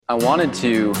I wanted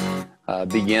to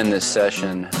begin this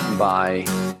session by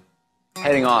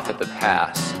heading off at the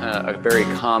pass, a very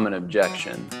common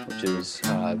objection, which is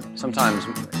sometimes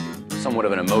somewhat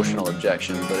of an emotional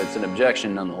objection, but it's an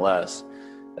objection nonetheless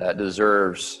that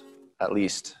deserves at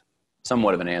least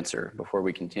somewhat of an answer before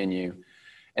we continue.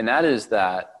 And that is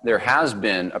that there has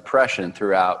been oppression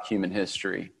throughout human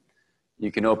history.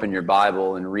 You can open your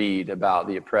Bible and read about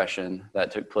the oppression that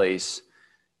took place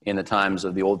in the times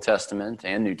of the Old Testament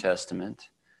and New Testament.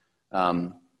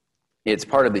 It's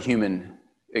part of the human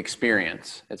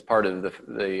experience. It's part of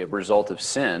the result of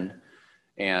sin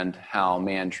and how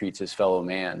man treats his fellow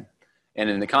man. And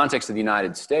in the context of the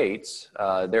United States,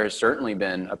 there has certainly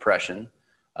been oppression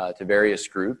to various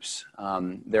groups.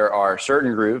 There are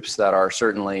certain groups that are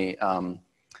certainly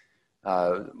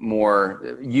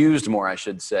more, I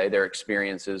should say, their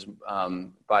experiences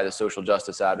by the social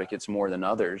justice advocates more than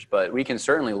others. But we can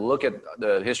certainly look at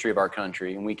the history of our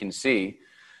country and we can see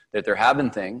that there have been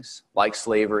things like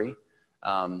slavery,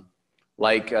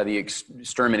 like the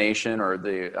extermination or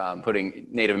the putting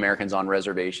Native Americans on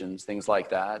reservations, things like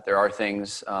that. There are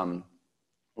things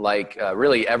like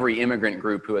really every immigrant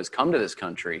group who has come to this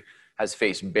country has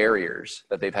faced barriers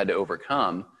that they've had to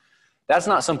overcome. That's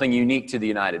not something unique to the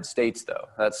United States, though.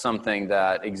 That's something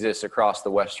that exists across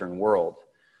the Western world.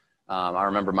 I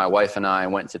remember my wife and I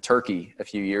went to Turkey a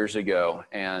few years ago,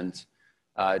 and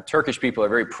Turkish people are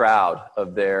very proud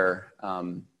of their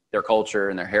culture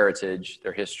and their heritage,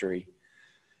 their history.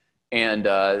 And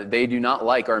they do not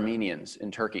like Armenians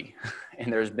in Turkey.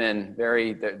 And there's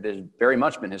very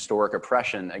much been historic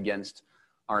oppression against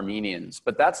Armenians.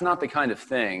 But that's not the kind of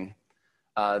thing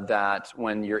that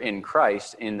when you're in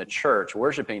Christ, in the church,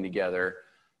 worshiping together,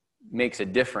 makes a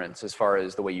difference as far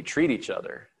as the way you treat each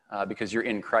other, because you're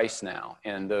in Christ now.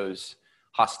 And those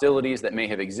hostilities that may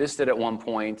have existed at one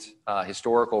point,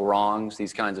 historical wrongs,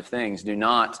 these kinds of things, do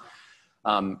not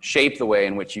shape the way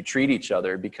in which you treat each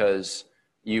other, because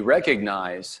you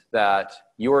recognize that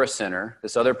you're a sinner,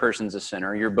 this other person's a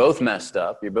sinner, you're both messed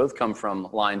up, you both come from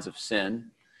lines of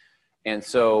sin. And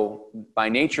so by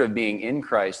nature of being in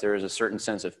Christ, there is a certain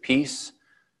sense of peace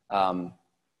and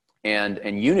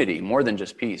unity, more than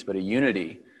just peace, but a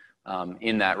unity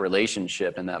in that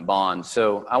relationship and that bond.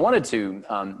 So I wanted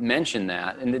to mention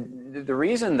that. And the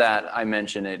reason that I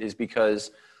mention it is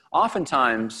because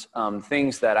oftentimes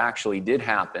things that actually did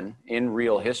happen in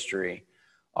real history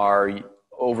are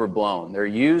overblown. They're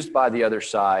used by the other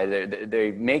side. They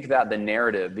make that the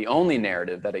narrative, the only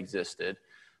narrative that existed.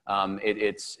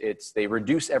 They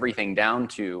reduce everything down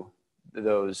to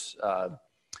those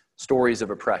stories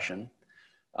of oppression.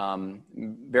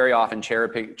 Very often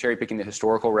cherry picking the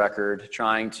historical record,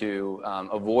 trying to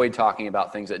avoid talking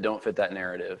about things that don't fit that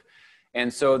narrative.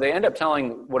 And so they end up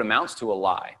telling what amounts to a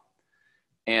lie.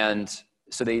 And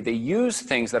so they use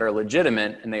things that are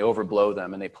legitimate and they overblow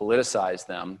them and they politicize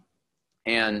them.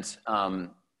 And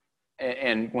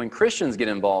when Christians get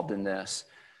involved in this,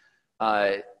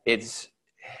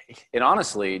 it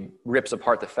honestly rips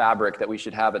apart the fabric that we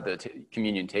should have at the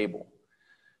communion table.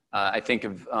 I think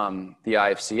of the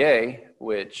IFCA,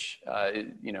 which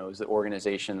is the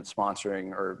organization that's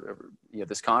sponsoring or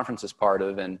this conference is part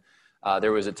of, and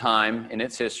there was a time in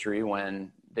its history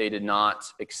when they did not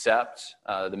accept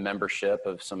the membership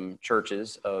of some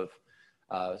churches, of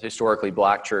historically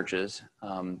black churches,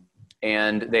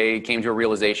 and they came to a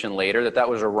realization later that that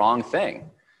was a wrong thing.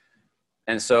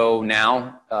 And so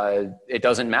now it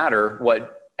doesn't matter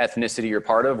what ethnicity you're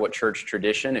part of, what church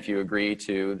tradition, if you agree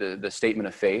to the statement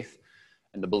of faith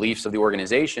and the beliefs of the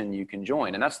organization, you can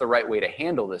join. And that's the right way to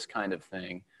handle this kind of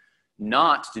thing,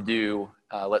 not to do,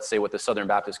 let's say, what the Southern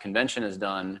Baptist Convention has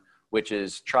done, which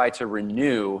is try to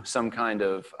renew some kind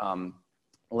of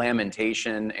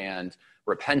lamentation and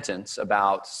repentance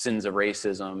about sins of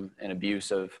racism and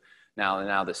abuse of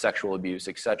now the sexual abuse,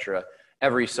 etc.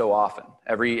 Every so often.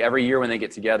 Every year when they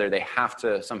get together, they have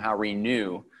to somehow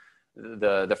renew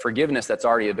the forgiveness that's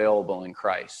already available in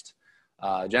Christ,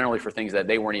 generally for things that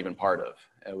they weren't even part of.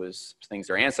 It was things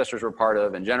their ancestors were part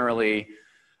of, and generally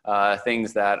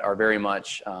things that are very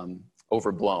much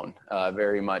overblown,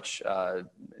 very much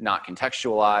not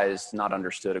contextualized, not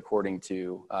understood according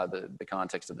to the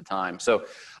context of the time. So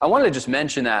I wanted to just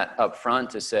mention that up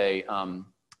front to say,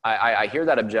 I hear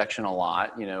that objection a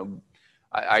lot.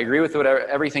 I agree with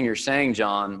everything you're saying,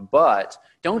 John, but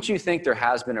don't you think there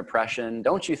has been oppression?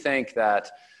 Don't you think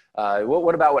that,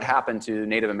 what about what happened to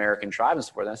Native American tribes and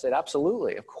so forth? And I said,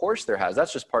 absolutely, of course there has.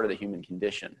 That's just part of the human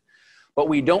condition. But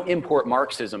we don't import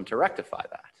Marxism to rectify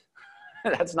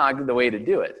that. That's not the way to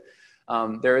do it.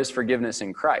 There is forgiveness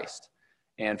in Christ.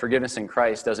 And forgiveness in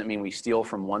Christ doesn't mean we steal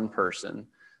from one person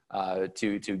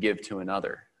to give to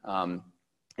another.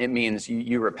 It means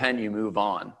you repent, you move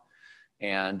on.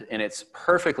 And it's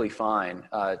perfectly fine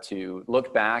to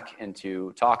look back and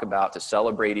to talk about, to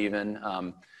celebrate even,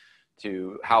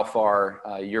 to how far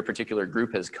your particular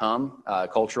group has come,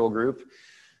 cultural group.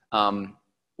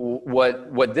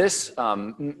 What this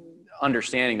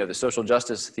understanding of the social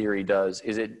justice theory does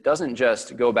is it doesn't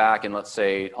just go back and, let's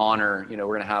say, honor, we're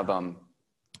going to have,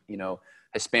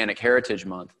 Hispanic Heritage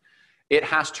Month. It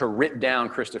has to rip down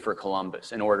Christopher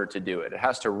Columbus in order to do it. It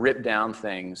has to rip down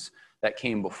things that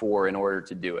came before in order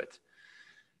to do it.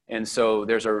 And so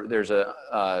there's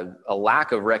a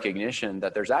lack of recognition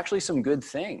that there's actually some good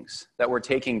things that we're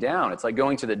taking down. It's like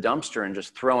going to the dumpster and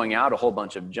just throwing out a whole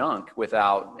bunch of junk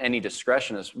without any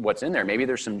discretion as what's in there. Maybe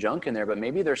there's some junk in there, but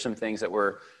maybe there's some things that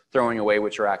we're throwing away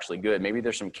which are actually good. Maybe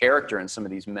there's some character in some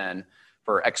of these men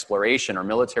for exploration or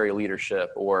military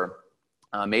leadership, or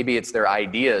maybe it's their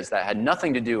ideas that had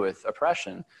nothing to do with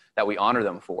oppression that we honor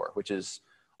them for, which is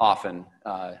often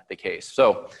the case.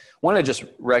 So I want to just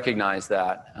recognize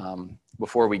that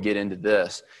before we get into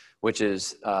this, which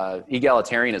is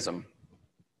egalitarianism.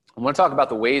 I want to talk about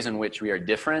the ways in which we are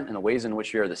different and the ways in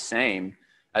which we are the same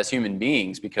as human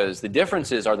beings, because the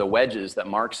differences are the wedges that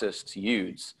Marxists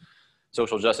use,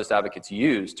 social justice advocates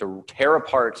use, to tear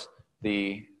apart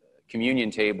the communion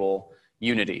table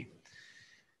unity.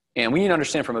 And we need to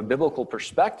understand from a biblical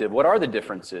perspective, what are the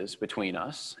differences between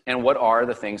us and what are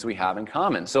the things we have in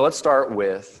common? So let's start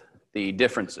with the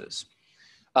differences.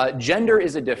 Gender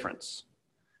is a difference.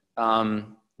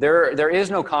 There is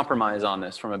no compromise on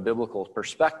this from a biblical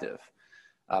perspective.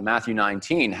 Matthew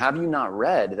 19, have you not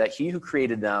read that he who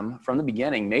created them from the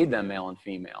beginning made them male and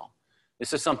female?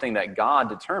 This is something that God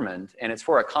determined, and it's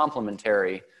for a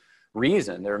complementary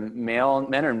reason.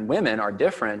 Men and women are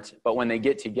different, but when they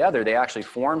get together, they actually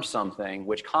form something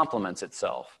which complements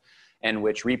itself and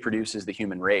which reproduces the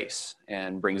human race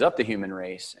and brings up the human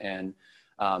race and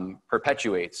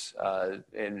perpetuates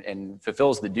and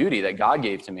fulfills the duty that God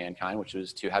gave to mankind, which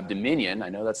was to have dominion. I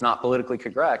know that's not politically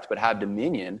correct, but have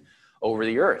dominion over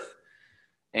the earth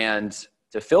and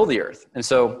to fill the earth. And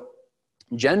so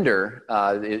gender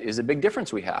is a big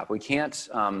difference we have. We can't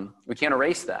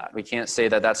erase that. We can't say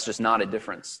that that's just not a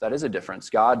difference. That is a difference.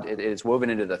 God, it is woven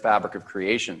into the fabric of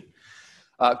creation.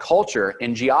 Culture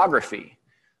and geography.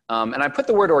 And I put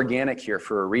the word organic here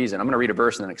for a reason. I'm going to read a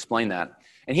verse and then explain that.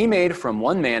 And he made from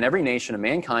one man every nation of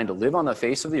mankind to live on the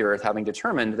face of the earth, having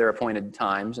determined their appointed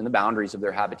times and the boundaries of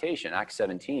their habitation. Acts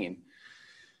 17.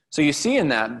 So you see in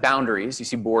that boundaries, you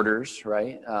see borders,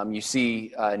 right? You see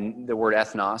the word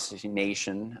ethnos, you see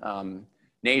nation.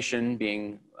 Nation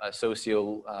being a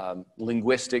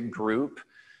socio-linguistic group.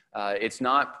 It's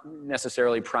not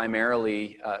necessarily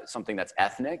primarily something that's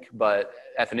ethnic, but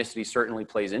ethnicity certainly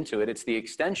plays into it. It's the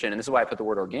extension, and this is why I put the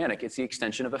word organic, it's the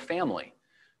extension of a family.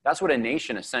 That's what a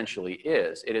nation essentially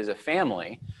is. It is a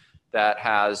family that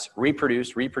has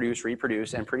reproduced,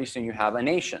 and pretty soon you have a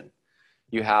nation.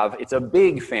 It's a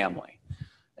big family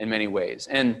in many ways.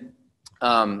 And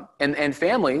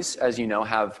families, as you know,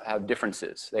 have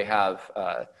differences. They have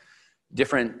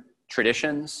different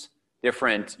traditions,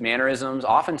 different mannerisms.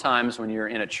 Oftentimes when you're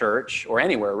in a church or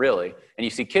anywhere really, and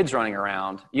you see kids running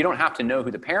around, you don't have to know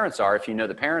who the parents are. If you know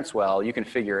the parents well, you can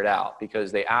figure it out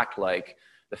because they act like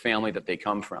the family that they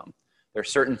come from. There are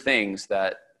certain things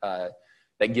that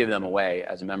give them away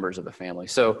as members of the family.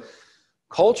 So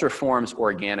culture forms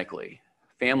organically.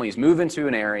 Families move into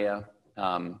an area,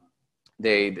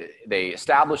 they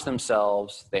establish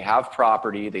themselves, they have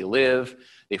property, they live,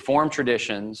 they form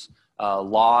traditions,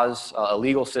 laws, a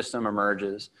legal system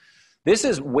emerges. This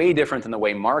is way different than the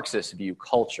way Marxists view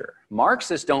culture.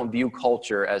 Marxists don't view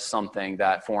culture as something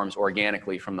that forms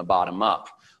organically from the bottom up.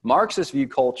 Marxists view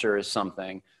culture as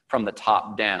something from the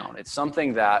top down. It's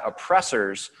something that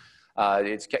oppressors,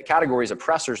 it's categories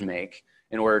oppressors make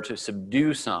in order to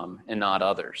subdue some and not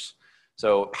others.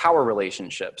 So power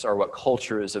relationships are what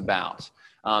culture is about.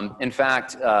 In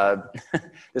fact,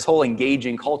 this whole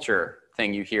engaging culture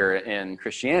thing you hear in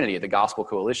Christianity, the Gospel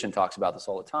Coalition talks about this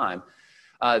all the time.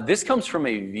 This comes from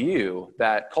a view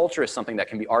that culture is something that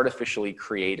can be artificially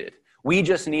created. We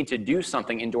just need to do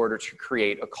something in order to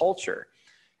create a culture.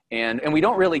 And we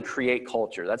don't really create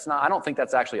culture. I don't think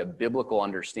that's actually a biblical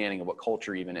understanding of what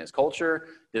culture even is. Culture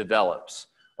develops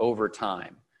over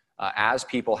time. As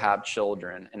people have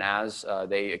children and as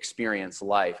they experience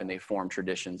life and they form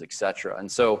traditions, etc.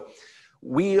 And so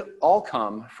we all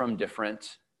come from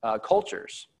different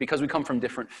cultures because we come from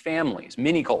different families,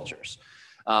 mini cultures.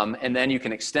 And then you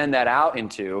can extend that out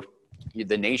into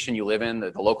the nation you live in,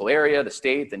 the local area, the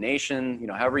state, the nation,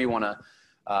 however you want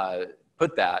to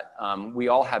put that, we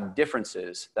all have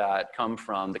differences that come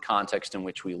from the context in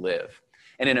which we live.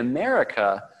 And in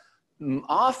America,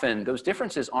 often those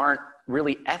differences aren't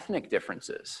really ethnic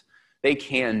differences. They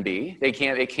can be.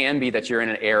 It can be that you're in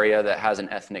an area that has an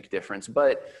ethnic difference,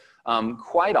 but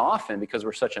quite often, because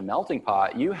we're such a melting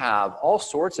pot, you have all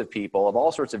sorts of people of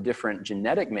all sorts of different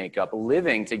genetic makeup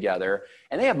living together,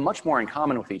 and they have much more in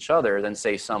common with each other than,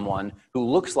 say, someone who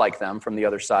looks like them from the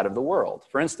other side of the world.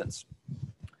 For instance,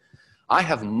 I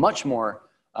have much more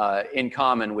in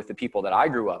common with the people that I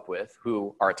grew up with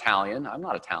who are Italian. I'm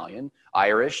not Italian.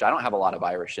 Irish. I don't have a lot of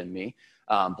Irish in me.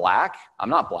 Black. I'm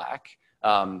not black.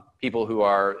 People who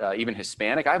are even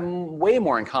Hispanic, I have way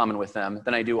more in common with them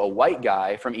than I do a white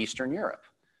guy from Eastern Europe.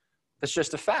 That's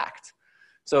just a fact.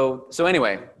 So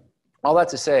anyway, all that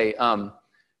to say,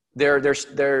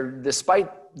 despite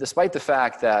the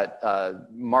fact that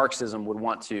Marxism would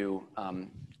want to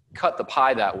cut the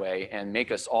pie that way and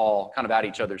make us all kind of at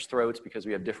each other's throats because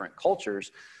we have different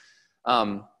cultures,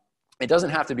 it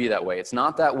doesn't have to be that way. It's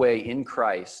not that way in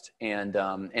Christ, and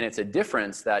it's a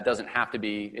difference that doesn't have to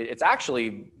be. It's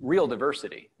actually real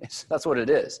diversity. That's what it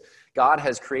is. God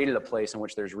has created a place in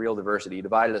which there's real diversity. He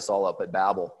divided us all up at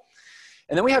Babel.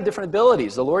 And then we have different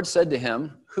abilities. The Lord said to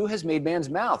him, "Who has made man's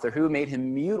mouth, or who made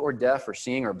him mute or deaf or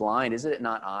seeing or blind? Is it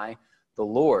not I, the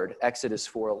Lord?" Exodus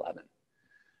 4:11.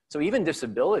 So even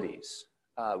disabilities,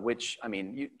 which, I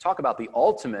mean, you talk about the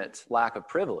ultimate lack of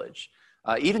privilege,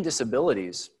 even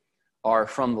disabilities are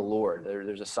from the Lord.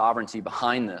 There's a sovereignty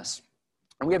behind this.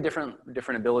 And we have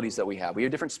different abilities that we have. We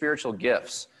have different spiritual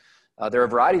gifts. There are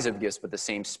varieties of gifts, but the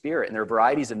same Spirit. And there are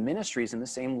varieties of ministries in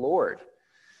the same Lord.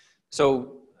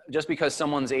 So just because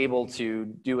someone's able to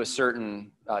do a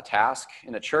certain task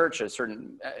in a church,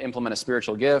 implement a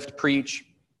spiritual gift, preach,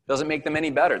 doesn't make them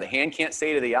any better. The hand can't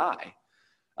say to the eye.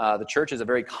 The church is a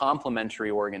very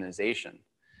complementary organization.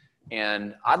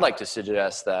 And I'd like to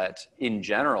suggest that in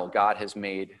general, God has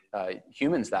made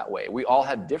humans that way. We all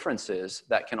have differences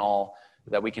that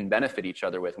we can benefit each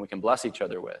other with and we can bless each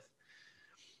other with.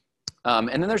 And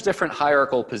then there's different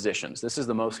hierarchical positions. This is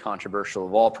the most controversial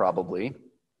of all, probably.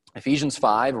 Ephesians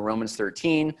 5 and Romans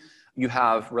 13, you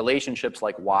have relationships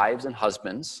like wives and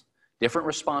husbands, different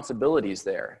responsibilities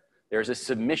there. There's a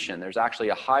submission. There's actually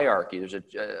a hierarchy. There's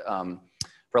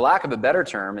for lack of a better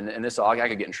term, and this, I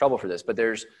could get in trouble for this, but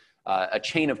there's a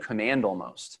chain of command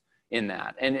almost in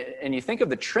that. And you think of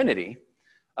the Trinity,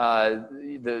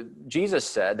 Jesus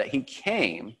said that he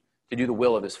came to do the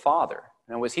will of his Father.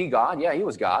 Now, was he God? Yeah, he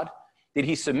was God. Did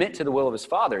he submit to the will of his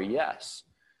Father? Yes.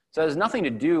 So it has nothing to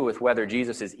do with whether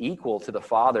Jesus is equal to the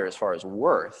Father as far as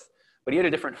worth, but he had a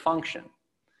different function.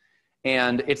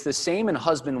 And it's the same in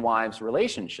husband-wives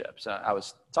relationships. I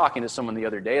was talking to someone the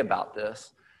other day about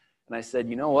this, and I said,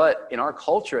 you know what, in our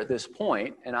culture at this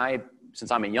point, and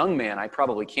since I'm a young man, I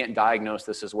probably can't diagnose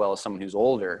this as well as someone who's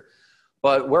older,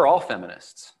 but we're all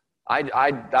feminists.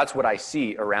 That's what I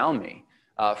see around me.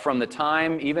 From the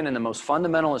time, even in the most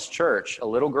fundamentalist church, a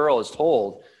little girl is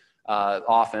told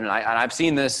often, and I've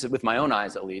seen this with my own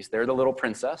eyes at least, they're the little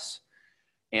princess,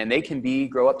 and they can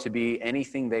grow up to be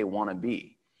anything they want to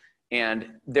be.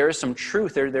 And there's some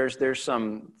truth, there's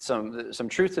some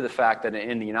truth to the fact that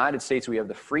in the United States we have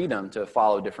the freedom to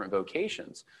follow different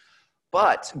vocations.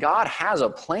 But God has a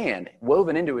plan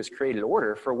woven into his created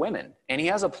order for women, and he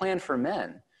has a plan for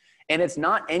men. And it's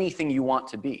not anything you want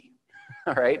to be,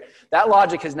 all right? That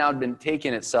logic has now been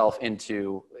taken itself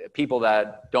into people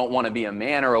that don't want to be a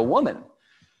man or a woman.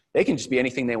 They can just be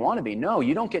anything they want to be. No,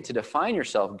 you don't get to define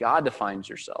yourself. God defines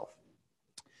yourself.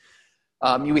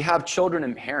 We have children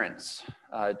and parents.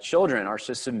 Children are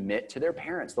to submit to their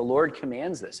parents. The Lord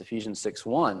commands this, Ephesians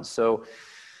 6:1. So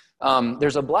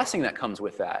there's a blessing that comes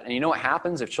with that. And you know what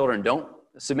happens if children don't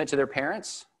submit to their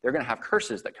parents? They're going to have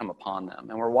curses that come upon them.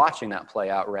 And we're watching that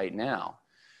play out right now.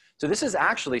 So this is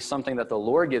actually something that the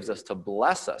Lord gives us to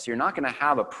bless us. You're not going to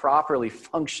have a properly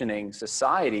functioning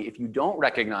society if you don't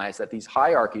recognize that these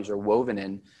hierarchies are woven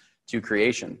into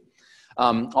creation.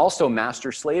 Also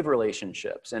master-slave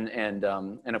relationships. And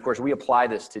of course, we apply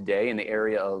this today in the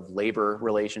area of labor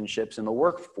relationships in the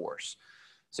workforce.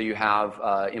 So you have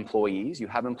employees, you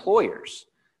have employers.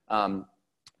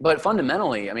 But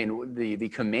fundamentally, I mean, the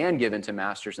command given to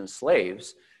masters and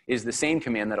slaves is the same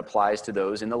command that applies to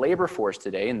those in the labor force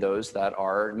today and those that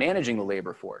are managing the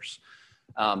labor force.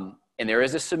 And there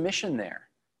is a submission there.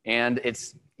 And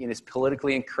it's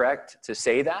politically incorrect to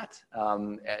say that.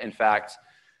 In fact,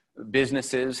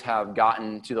 businesses have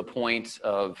gotten to the point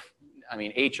of, I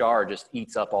mean, HR just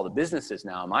eats up all the businesses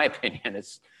now, in my opinion.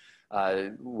 It's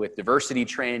with diversity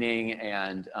training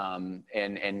and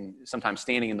sometimes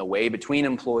standing in the way between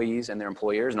employees and their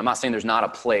employers. And I'm not saying there's not a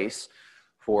place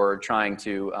for trying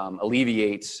to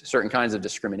alleviate certain kinds of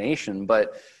discrimination.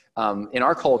 But in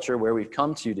our culture where we've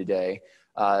come to today,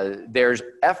 there's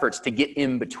efforts to get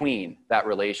in between that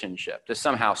relationship, to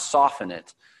somehow soften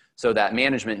it so that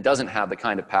management doesn't have the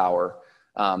kind of power,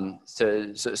 and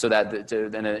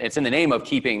it's in the name of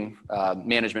keeping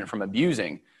management from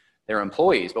abusing their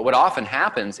employees. But what often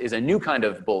happens is a new kind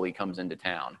of bully comes into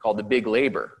town called the big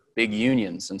labor, big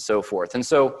unions, and so forth. And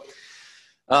so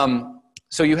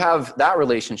you have that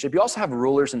relationship. You also have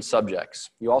rulers and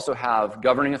subjects. You also have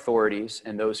governing authorities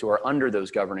and those who are under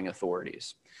those governing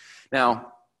authorities.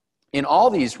 Now, in all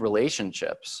these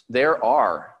relationships, there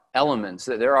are elements,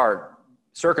 there are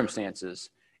circumstances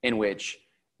in which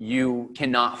you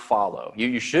cannot follow.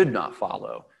 You should not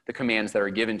follow the commands that are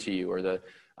given to you or the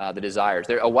desires.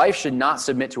 A wife should not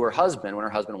submit to her husband when her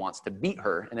husband wants to beat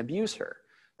her and abuse her.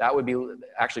 That would be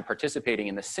actually participating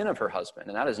in the sin of her husband,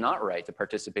 and that is not right to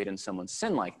participate in someone's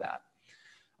sin like that.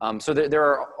 So there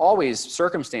are always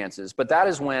circumstances, but that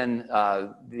is when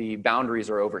the boundaries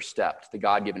are overstepped, the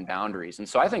God-given boundaries. And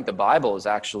so I think the Bible is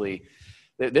actually,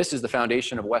 this is the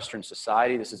foundation of Western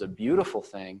society. This is a beautiful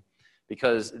thing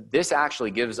because this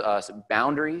actually gives us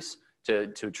boundaries to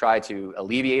try to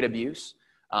alleviate abuse.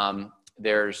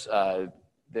 There's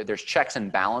checks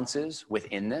and balances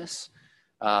within this.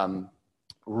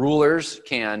 Rulers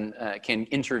can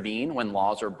intervene when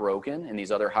laws are broken in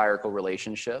these other hierarchical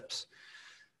relationships.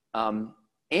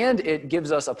 And it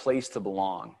gives us a place to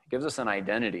belong. It gives us an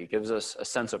identity. It gives us a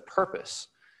sense of purpose.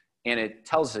 And it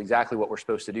tells us exactly what we're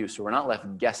supposed to do. So we're not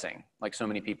left guessing like so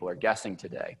many people are guessing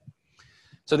today.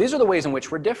 So these are the ways in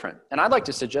which we're different. And I'd like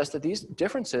to suggest that these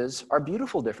differences are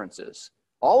beautiful differences.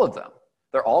 All of them.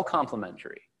 They're all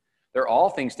complementary. They're all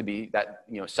things to be that,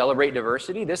 celebrate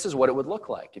diversity. This is what it would look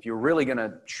like if you're really going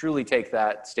to truly take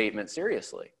that statement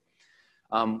seriously.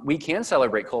 We can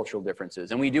celebrate cultural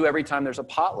differences, and we do every time there's a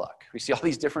potluck. We see all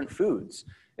these different foods.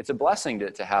 It's a blessing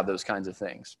to have those kinds of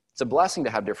things. It's a blessing to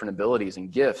have different abilities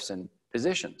and gifts and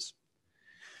positions.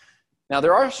 Now,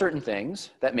 there are certain things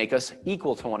that make us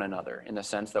equal to one another in the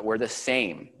sense that we're the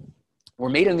same. We're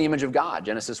made in the image of God,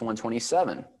 Genesis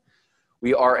 1:27.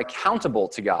 We are accountable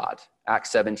to God,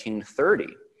 Acts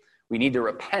 17:30. We need to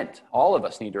repent. All of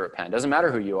us need to repent. Doesn't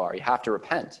matter who you are. You have to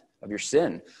repent of your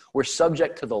sin. We're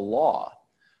subject to the law.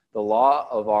 The law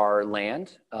of our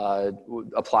land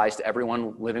applies to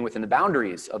everyone living within the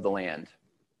boundaries of the land.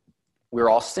 We're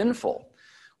all sinful.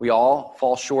 We all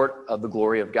fall short of the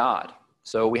glory of God.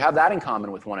 So we have that in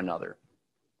common with one another.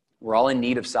 We're all in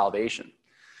need of salvation.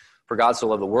 For God so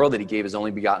loved the world that he gave his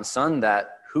only begotten Son,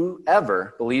 that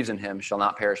whoever believes in him shall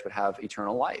not perish but have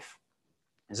eternal life.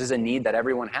 This is a need that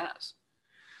everyone has.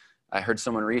 I heard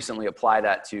someone recently apply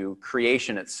that to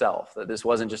creation itself, that this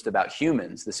wasn't just about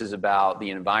humans, this is about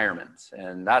the environment.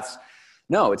 And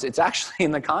it's actually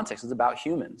in the context, it's about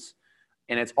humans.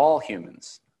 And it's all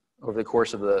humans over the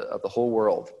course of the whole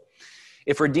world.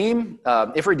 If redeemed,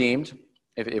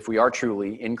 if we are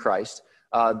truly in Christ,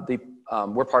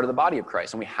 we're part of the body of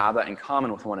Christ, and we have that in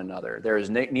common with one another. There is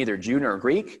neither Jew nor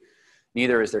Greek,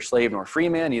 neither is there slave nor free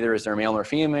man, neither is there male nor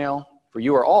female, for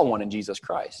you are all one in Jesus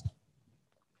Christ.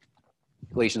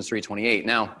 Galatians 3:28.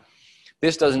 Now,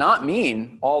 this does not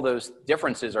mean all those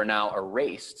differences are now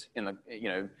erased.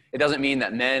 It doesn't mean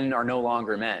that men are no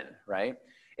longer men, right?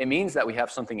 It means that we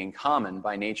have something in common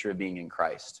by nature of being in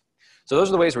Christ. So those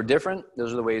are the ways we're different.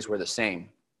 Those are the ways we're the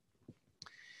same.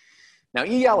 Now,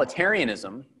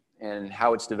 egalitarianism and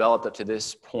how it's developed up to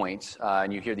this point,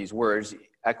 and you hear these words,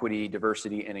 equity,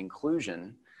 diversity, and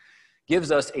inclusion, gives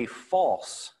us a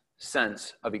false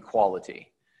sense of equality.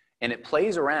 And it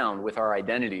plays around with our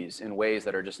identities in ways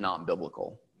that are just not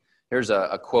biblical. Here's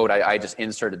a quote. I just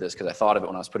inserted this because I thought of it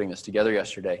when I was putting this together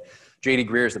yesterday. J.D.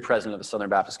 Greear is the president of the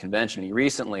Southern Baptist Convention. He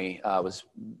recently was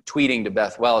tweeting to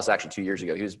Beth, well, it's actually 2 years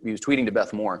ago. He was tweeting to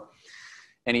Beth Moore.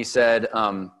 And he said,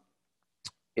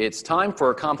 it's time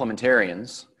for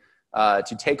complementarians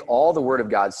to take all the Word of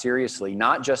God seriously,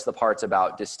 not just the parts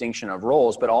about distinction of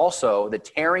roles, but also the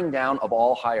tearing down of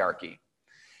all hierarchy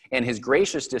and his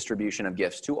gracious distribution of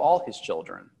gifts to all his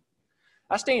children.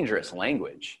 That's dangerous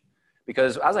language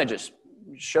because, as I just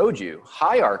showed you,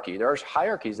 hierarchy, there are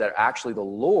hierarchies that actually the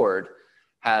Lord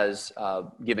has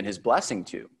given his blessing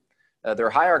to. There are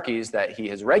hierarchies that he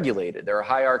has regulated. There are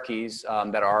hierarchies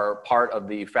that are part of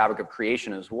the fabric of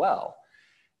creation as well.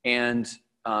 And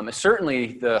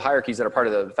certainly the hierarchies that are part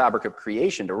of the fabric of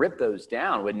creation, to rip those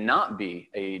down would not be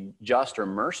a just or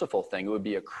merciful thing. It would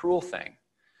be a cruel thing.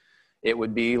 It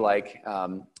would be like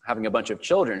having a bunch of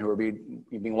children who are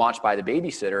being watched by the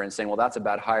babysitter and saying, well, that's a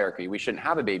bad hierarchy. We shouldn't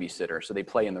have a babysitter, so they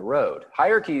play in the road.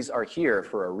 Hierarchies are here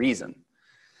for a reason.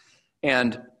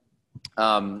 And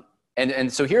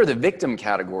And so here are the victim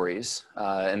categories,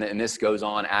 and this goes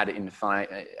on ad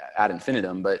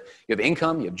infinitum, but you have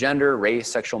income, you have gender, race,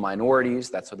 sexual minorities,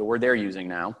 that's the word they're using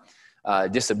now,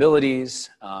 disabilities,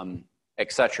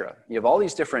 etc. You have all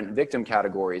these different victim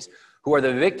categories who are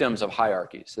the victims of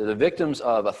hierarchies. They're the victims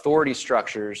of authority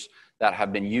structures that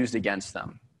have been used against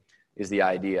them, is the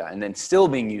idea, and then still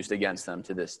being used against them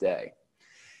to this day.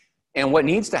 And what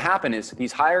needs to happen is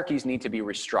these hierarchies need to be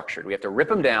restructured. We have to rip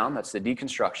them down, that's the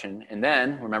deconstruction, and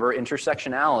then, remember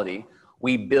intersectionality,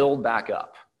 we build back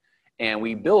up. And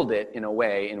we build it in a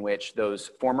way in which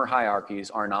those former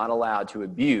hierarchies are not allowed to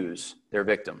abuse their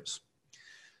victims.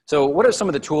 So what are some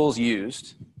of the tools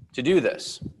used to do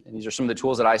this? And these are some of the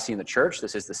tools that I see in the church.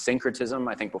 This is the syncretism,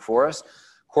 I think, before us.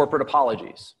 Corporate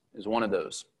apologies is one of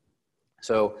those.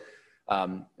 So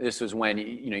this was when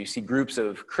you see groups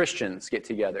of Christians get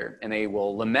together and they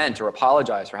will lament or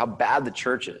apologize for how bad the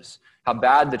church is, how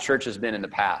bad the church has been in the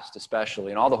past,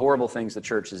 especially, and all the horrible things the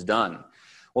church has done.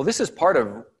 Well, this is part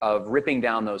of ripping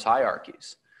down those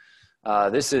hierarchies.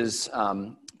 This is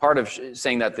part of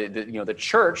saying that the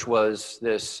church was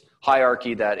this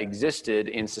hierarchy that existed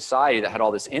in society that had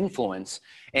all this influence,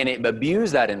 and it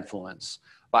abused that influence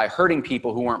by hurting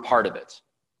people who weren't part of it,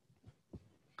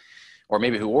 or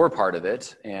maybe who were part of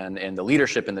it, and the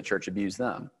leadership in the church abused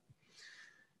them.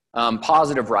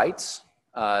 Positive rights.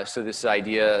 So this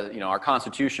idea, our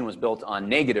Constitution was built on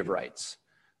negative rights.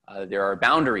 There are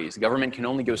boundaries. Government can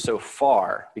only go so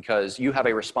far because you have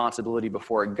a responsibility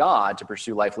before God to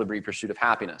pursue life, liberty, pursuit of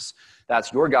happiness.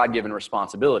 That's your God-given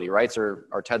responsibility. Rights are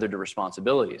tethered to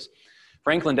responsibilities.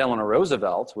 Franklin Delano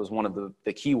Roosevelt was one of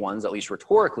the key ones, at least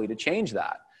rhetorically, to change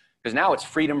that. Because now it's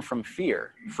freedom from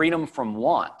fear, freedom from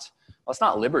want. Well, that's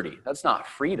not liberty. That's not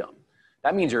freedom.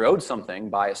 That means you're owed something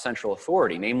by a central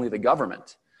authority, namely the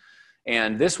government.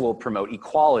 And this will promote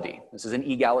equality. This is an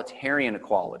egalitarian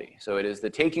equality. So it is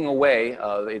the taking away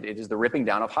of, it is the ripping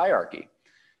down of hierarchy.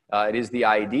 It is the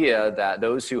idea that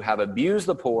those who have abused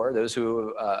the poor, those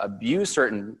who abuse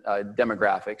certain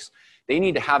demographics, they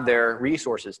need to have their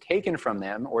resources taken from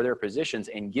them or their positions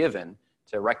and given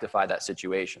to rectify that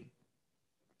situation.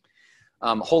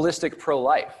 Holistic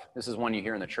pro-life. This is one you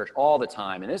hear in the church all the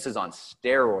time, and this is on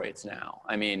steroids now.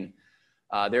 I mean,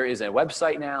 there is a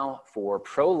website now for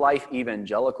pro-life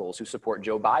evangelicals who support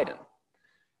Joe Biden.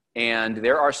 And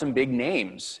there are some big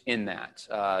names in that.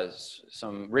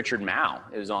 Some Richard Mao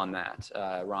is on that.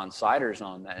 Ron Sider's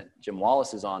on that. Jim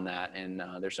Wallace is on that. And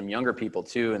there's some younger people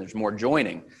too, and there's more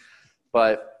joining.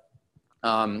 But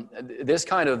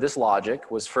this logic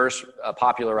was first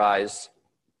popularized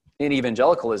in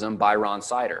evangelicalism by Ron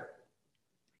Sider.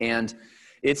 And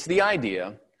it's the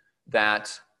idea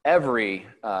that every,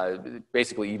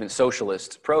 basically even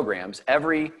socialist programs,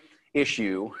 every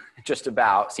issue just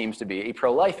about seems to be a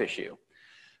pro-life issue.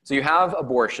 So you have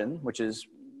abortion, which is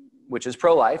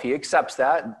pro-life. He accepts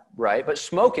that, right? But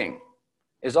smoking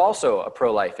is also a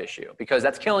pro-life issue because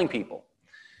that's killing people.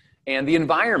 And the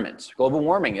environment, global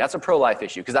warming, that's a pro-life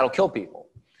issue because that'll kill people.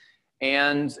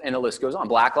 And the list goes on.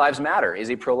 Black Lives Matter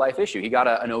is a pro-life issue. He got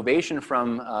an ovation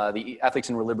from the Ethics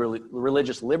and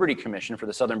Religious Liberty Commission for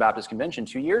the Southern Baptist Convention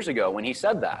 2 years ago when he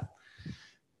said that.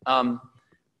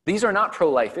 These are not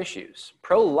pro-life issues.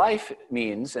 Pro-life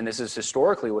means, and this is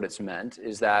historically what it's meant,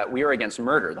 is that we are against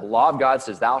murder. The law of God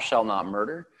says, thou shalt not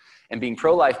murder. And being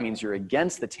pro-life means you're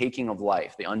against the taking of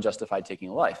life, the unjustified taking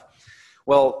of life.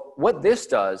 Well, what this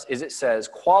does is it says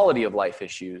quality of life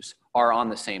issues are on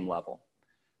the same level.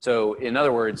 So in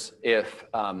other words, if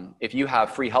you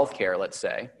have free health care, let's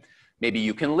say, maybe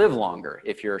you can live longer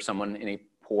if you're someone in a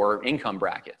poor income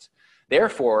bracket.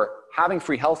 Therefore, having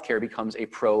free health care becomes a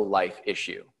pro-life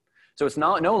issue. So it's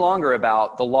no longer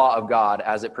about the law of God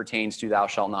as it pertains to thou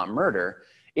shalt not murder.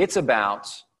 It's about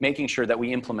making sure that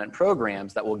we implement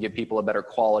programs that will give people a better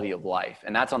quality of life.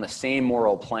 And that's on the same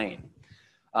moral plane.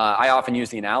 I often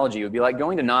use the analogy, it would be like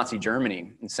going to Nazi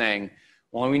Germany and saying,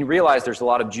 well, we realize there's a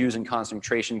lot of Jews in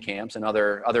concentration camps and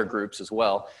other groups as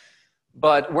well,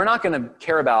 but we're not going to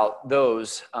care about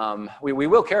those. We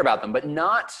will care about them, but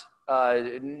not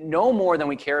no more than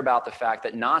we care about the fact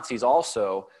that Nazis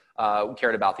also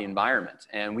cared about the environment.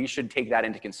 And we should take that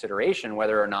into consideration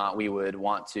whether or not we would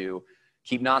want to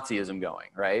keep Nazism going,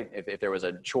 right? If there was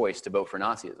a choice to vote for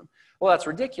Nazism. Well, that's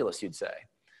ridiculous, you'd say.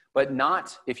 But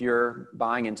not if you're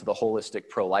buying into the holistic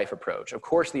pro-life approach. Of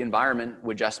course, the environment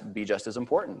would be just as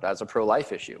important as a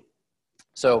pro-life issue.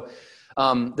 So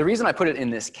the reason I put it in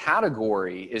this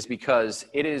category is because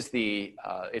it is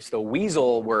it's the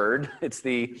weasel word. It's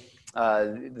the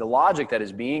logic that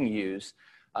is being used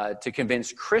to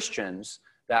convince Christians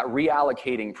that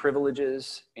reallocating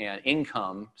privileges and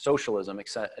income, socialism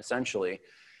essentially,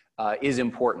 is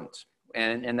important.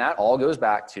 And that all goes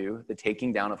back to the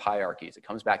taking down of hierarchies. It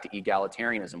comes back to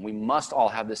egalitarianism. We must all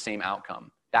have the same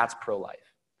outcome. That's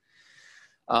pro-life.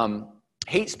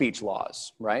 Hate speech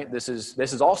laws, right? This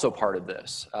is also part of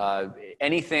this.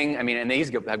 Anything, I mean, and these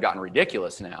have gotten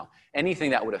ridiculous now.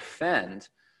 Anything that would offend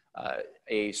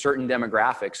a certain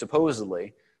demographic,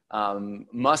 supposedly,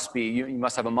 must be, you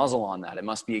must have a muzzle on that. It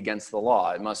must be against the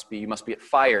law. You must be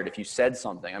fired if you said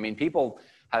something. I mean, people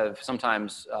have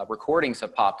sometimes, recordings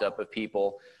have popped up of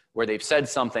people where they've said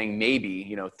something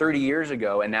maybe, 30 years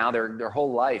ago, and now their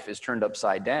whole life is turned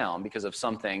upside down because of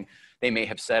something they may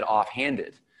have said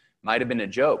offhanded. Might have been a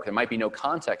joke. There might be no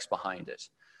context behind it.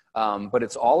 But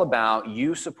it's all about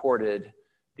you supported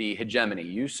the hegemony.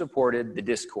 You supported the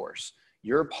discourse.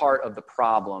 You're part of the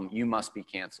problem. You must be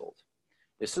canceled.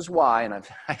 This is why, and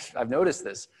I've noticed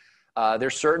this,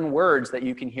 there's certain words that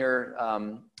you can hear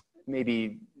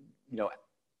maybe,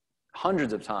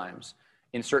 hundreds of times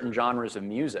in certain genres of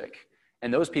music,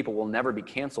 and those people will never be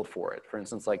canceled for it. For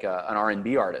instance, like an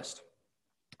R&B artist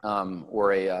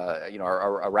or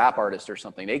a rap artist or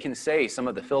something. They can say some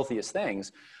of the filthiest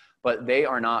things, but they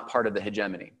are not part of the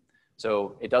hegemony.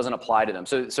 So it doesn't apply to them.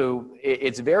 So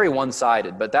it's very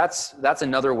one-sided, but that's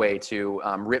another way to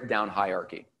rip down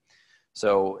hierarchy.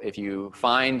 So if you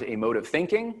find a mode of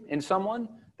thinking in someone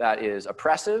that is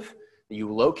oppressive,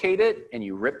 you locate it and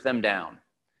you rip them down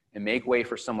and make way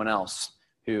for someone else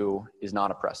who is not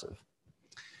oppressive.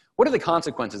 What are the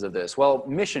consequences of this? Well,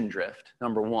 mission drift,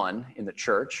 number one, in the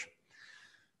church.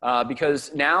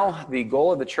 Because now the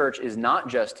goal of the church is not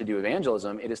just to do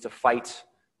evangelism, it is to fight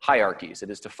hierarchies. It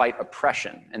is to fight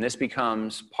oppression. And this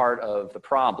becomes part of the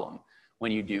problem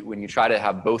when you try to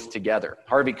have both together.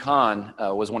 Harvey Kahn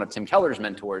was one of Tim Keller's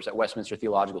mentors at Westminster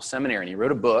Theological Seminary, and he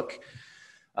wrote a book,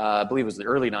 I believe it was the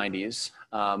early 90s,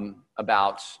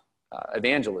 about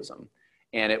evangelism.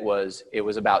 And it was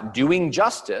about doing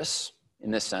justice,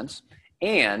 in this sense,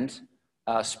 and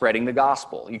spreading the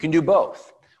gospel. You can do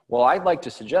both. Well, I'd like to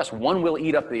suggest one will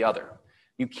eat up the other.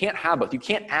 You can't have both. You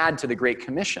can't add to the Great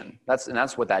Commission.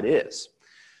 That's what that is.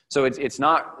 So it's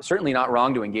certainly not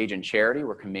wrong to engage in charity.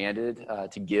 We're commanded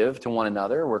to give to one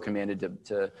another. We're commanded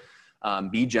to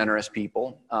be generous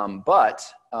people. But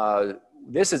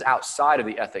this is outside of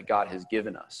the ethic God has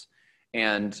given us.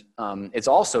 And it's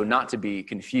also not to be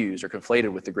confused or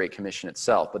conflated with the Great Commission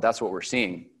itself, but that's what we're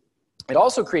seeing. It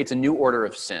also creates a new order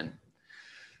of sin.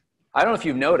 I don't know if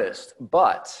you've noticed,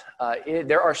 but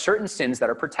there are certain sins that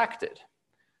are protected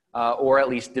or at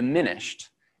least diminished,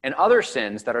 and other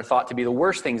sins that are thought to be the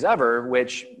worst things ever,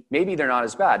 which maybe they're not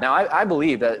as bad. Now, I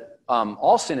believe that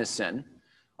all sin is sin.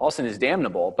 All sin is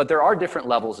damnable, but there are different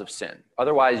levels of sin.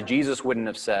 Otherwise, Jesus wouldn't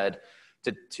have said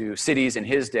to cities in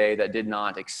his day that did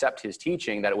not accept his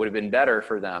teaching that it would have been better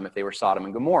for them if they were Sodom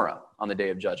and Gomorrah on the day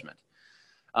of judgment.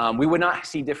 We would not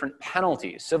see different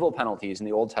penalties, civil penalties in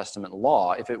the Old Testament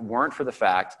law if it weren't for the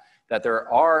fact that there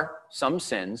are some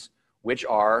sins which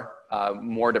are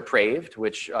more depraved,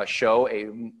 which show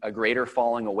a greater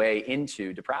falling away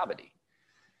into depravity.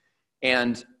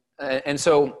 And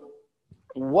so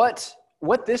what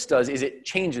this does is it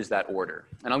changes that order.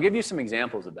 And I'll give you some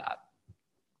examples of that.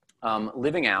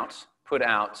 Living Out put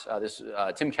out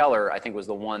Tim Keller, I think, was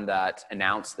the one that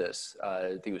announced this. I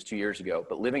think it was 2 years ago.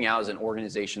 But Living Out is an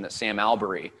organization that Sam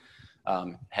Albury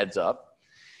heads up.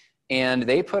 And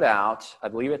they put out, I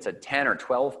believe it's a 10 or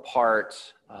 12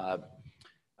 part,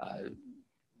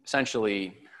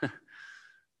 essentially,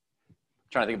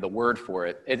 trying to think of the word for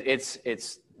it.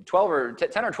 It's 12 or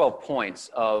 10 or 12 points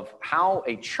of how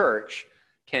a church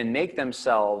can make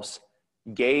themselves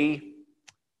gay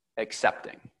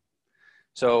accepting.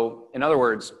 So, in other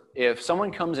words, if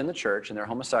someone comes in the church and they're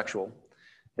homosexual,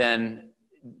 then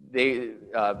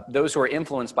those who are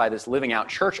influenced by this Living Out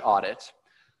church audit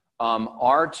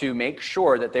are to make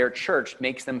sure that their church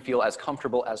makes them feel as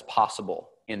comfortable as possible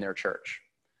in their church.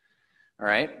 All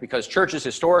right? Because churches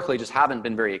historically just haven't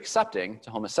been very accepting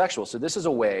to homosexuals. So this is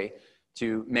a way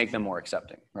to make them more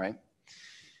accepting, right?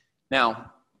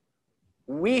 Now,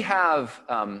 we have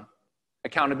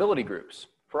accountability groups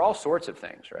for all sorts of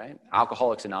things, right?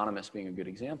 Alcoholics Anonymous being a good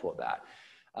example of that.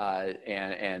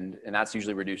 And that's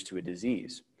usually reduced to a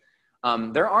disease.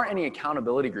 There aren't any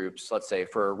accountability groups, let's say,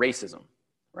 for racism,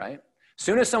 right?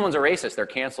 Soon as someone's a racist, they're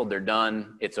canceled, they're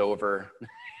done, it's over,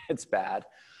 it's bad.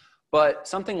 But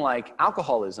something like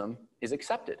alcoholism is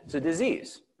accepted. It's a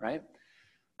disease, right?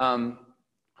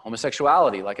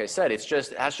 Homosexuality, like I said,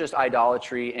 that's just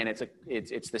idolatry, and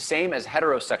it's the same as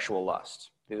heterosexual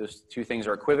lust. Those two things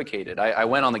are equivocated. I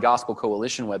went on the Gospel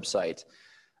Coalition website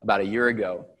about a year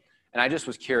ago. And I just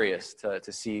was curious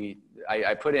to see,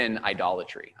 I put in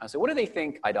idolatry. I said, what do they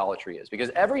think idolatry is? Because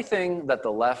everything that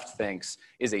the left thinks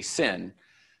is a sin,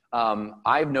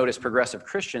 I've noticed progressive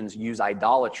Christians use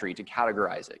idolatry to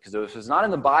categorize it. Because if it's not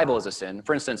in the Bible as a sin,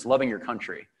 for instance, loving your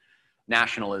country,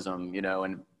 nationalism,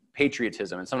 and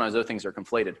patriotism, and sometimes those things are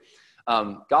conflated.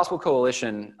 Gospel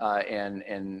Coalition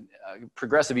and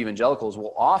progressive evangelicals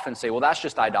will often say, well, that's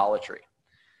just idolatry.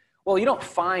 Well, you don't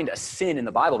find a sin in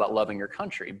the Bible about loving your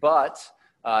country, but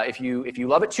if you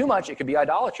love it too much, it could be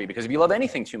idolatry, because if you love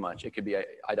anything too much, it could be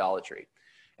idolatry.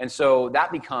 And so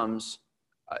that becomes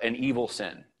an evil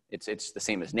sin. It's the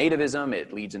same as nativism.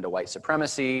 It leads into white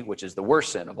supremacy, which is the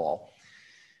worst sin of all.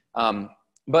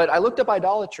 But I looked up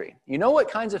idolatry. You know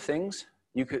what kinds of things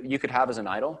you could have as an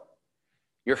idol?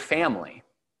 Your family,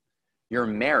 your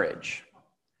marriage.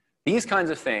 These kinds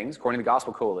of things, according to the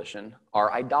Gospel Coalition,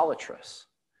 are idolatrous.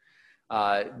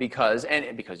 Because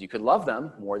you could love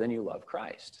them more than you love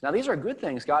Christ. Now, these are good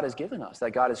things God has given us,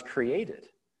 that God has created.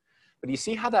 But you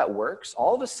see how that works?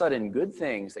 All of a sudden, good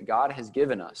things that God has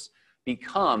given us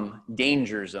become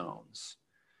danger zones.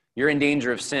 You're in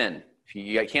danger of sin.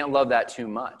 You can't love that too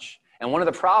much. And one of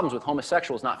the problems with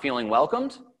homosexuals not feeling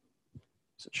welcomed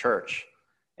is a church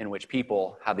in which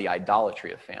people have the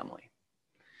idolatry of family.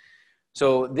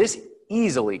 So this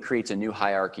easily creates a new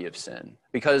hierarchy of sin,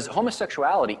 because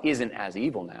homosexuality isn't as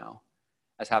evil now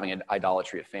as having an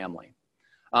idolatry of family.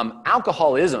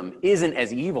 Alcoholism isn't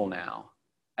as evil now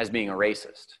as being a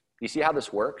racist. You see how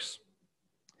this works?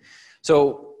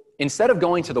 So instead of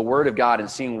going to the Word of God and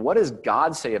seeing what does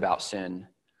God say about sin,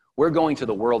 we're going to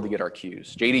the world to get our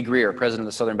cues. J.D. Greear, president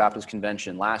of the Southern Baptist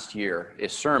Convention, last year,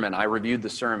 his sermon, I reviewed the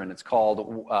sermon. It's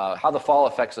called How the Fall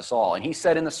Affects Us All. And he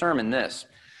said in the sermon this: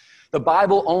 the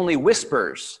Bible only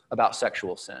whispers about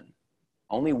sexual sin.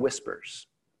 Only whispers.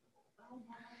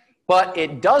 But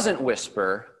it doesn't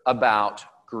whisper about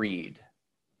greed.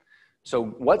 So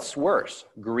what's worse,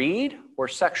 greed or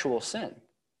sexual sin?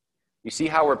 You see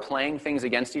how we're playing things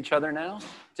against each other now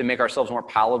to make ourselves more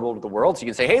palatable to the world? So you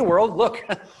can say, hey, world, look,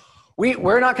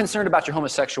 we're not concerned about your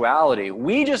homosexuality.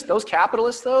 Those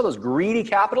capitalists, though, those greedy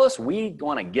capitalists, we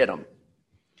want to get them.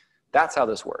 That's how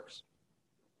this works.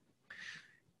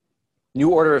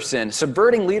 New order of sin,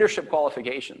 subverting leadership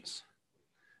qualifications.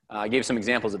 I gave some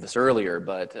examples of this earlier,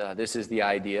 but this is the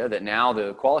idea that now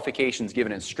the qualifications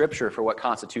given in Scripture for what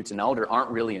constitutes an elder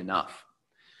aren't really enough.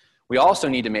 We also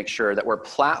need to make sure that we're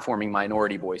platforming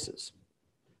minority voices.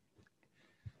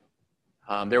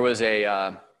 There was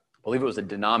I believe it was a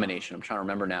denomination, I'm trying to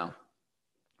remember now.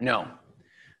 No,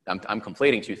 I'm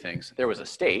conflating two things. There was a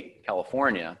state,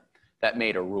 California, that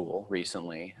made a rule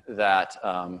recently that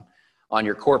on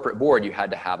your corporate board, you had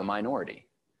to have a minority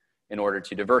in order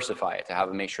to diversify it,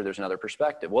 to make sure there's another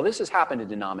perspective. Well, this has happened to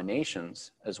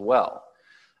denominations as well.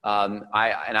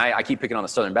 I keep picking on the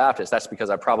Southern Baptists. That's because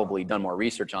I've probably done more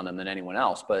research on them than anyone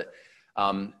else. But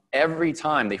every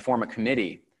time they form a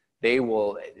committee, they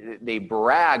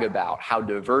brag about how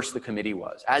diverse the committee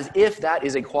was, as if that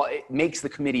is it makes the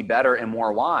committee better and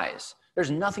more wise.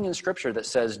 There's nothing in Scripture that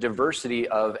says diversity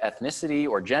of ethnicity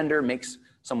or gender makes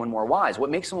someone more wise. What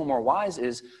makes someone more wise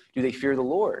is, do they fear the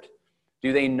Lord?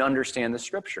 Do they understand the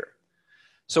Scripture?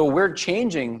 So we're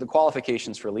changing the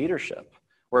qualifications for leadership.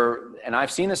 And I've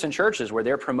seen this in churches where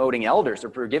they're promoting elders.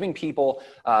 They're giving people,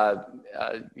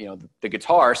 the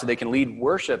guitar so they can lead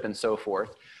worship and so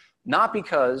forth, not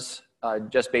because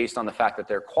just based on the fact that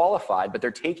they're qualified, but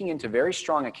they're taking into very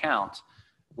strong account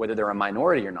whether they're a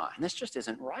minority or not. And this just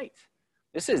isn't right.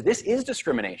 This is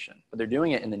discrimination, but they're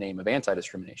doing it in the name of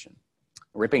anti-discrimination,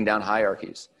 ripping down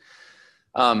hierarchies.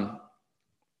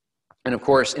 And of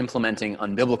course, implementing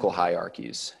unbiblical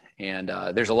hierarchies. And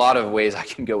there's a lot of ways I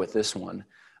can go with this one.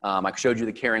 I showed you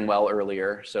the caring well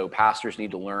earlier, so pastors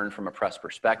need to learn from oppressed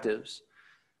perspectives.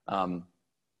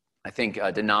 I think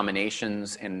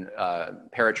denominations and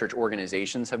parachurch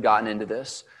organizations have gotten into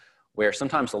this, where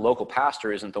sometimes the local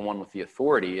pastor isn't the one with the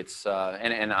authority. It's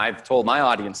and I've told my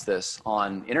audience this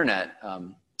on internet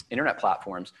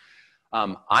platforms.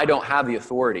 I don't have the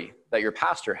authority that your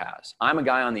pastor has. I'm a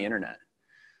guy on the internet.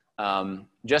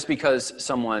 Just because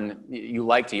you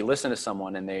listen to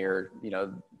someone and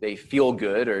they feel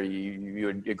good or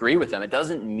you agree with them, it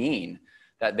doesn't mean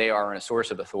that they are a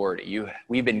source of authority.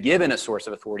 We've been given a source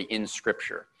of authority in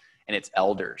Scripture, and it's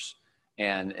elders,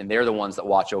 and they're the ones that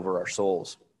watch over our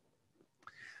souls.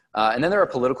 And then there are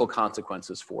political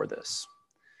consequences for this.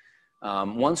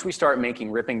 Once we start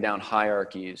making ripping down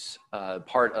hierarchies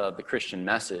part of the Christian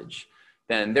message,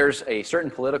 then there's a certain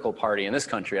political party in this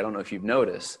country, I don't know if you've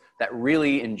noticed, that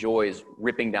really enjoys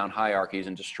ripping down hierarchies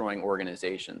and destroying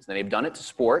organizations. And they've done it to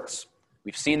sports,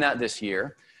 We've seen that this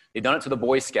year. They've done it to the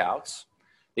Boy Scouts.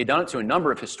 They've done it to a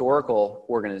number of historical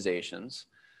organizations.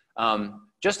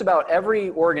 Just about every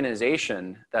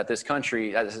organization that this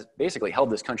country, that has basically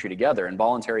held this country together,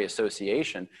 involuntary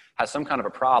association, has some kind of a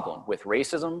problem with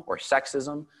racism or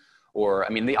sexism, or, I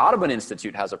mean, the Audubon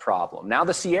Institute has a problem. Now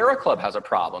the Sierra Club has a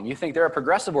problem. You think they're a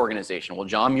progressive organization. Well,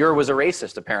 John Muir was a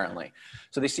racist, apparently.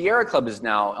 So the Sierra Club is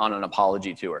now on an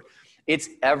apology tour. It's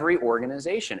every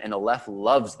organization, and the left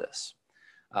loves this.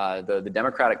 The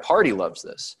Democratic Party loves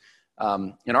this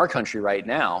in our country right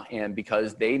now, and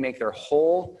because they make their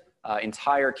whole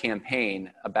entire campaign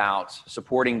about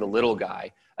supporting the little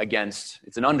guy against,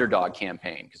 it's an underdog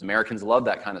campaign, because Americans love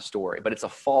that kind of story, but it's a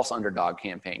false underdog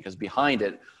campaign, because behind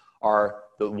it are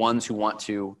the ones who want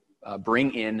to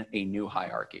bring in a new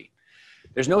hierarchy.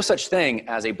 There's no such thing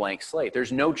as a blank slate.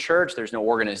 There's no church, there's no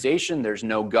organization, there's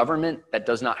no government that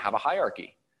does not have a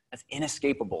hierarchy. That's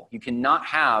inescapable. You cannot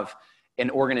have an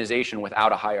organization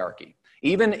without a hierarchy.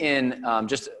 Even in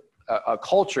just a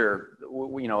culture,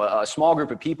 you know, a small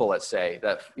group of people, let's say,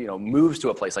 that, you know, moves to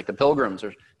a place like the Pilgrims,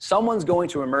 or someone's going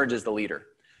to emerge as the leader.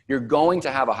 You're going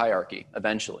to have a hierarchy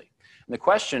eventually. And the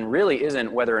question really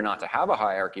isn't whether or not to have a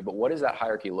hierarchy, but what does that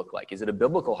hierarchy look like? Is it a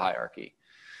biblical hierarchy?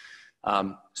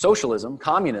 Socialism,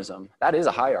 communism, that is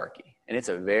a hierarchy, and it's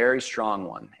a very strong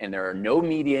one. And there are no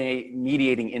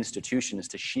mediating institutions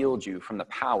to shield you from the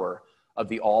power of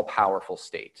the all-powerful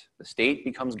state. The state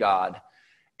becomes God,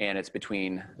 and it's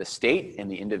between the state and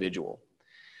the individual.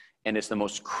 And it's the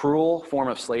most cruel form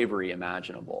of slavery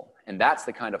imaginable. And that's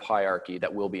the kind of hierarchy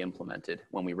that will be implemented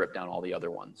when we rip down all the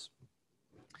other ones.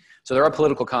 So there are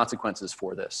political consequences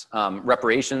for this.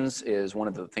 Reparations is one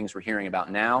of the things we're hearing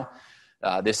about now.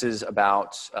 This is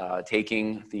about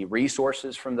taking the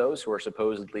resources from those who are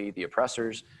supposedly the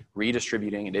oppressors,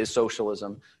 redistributing, it is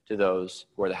socialism, to those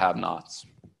who are the have-nots.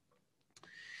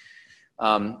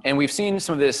 And we've seen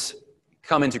some of this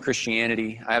come into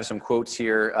Christianity. I have some quotes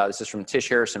here. This is from Tish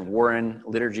Harrison Warren,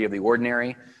 Liturgy of the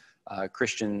Ordinary.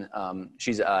 Christian,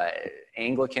 she's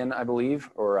Anglican, I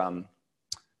believe, or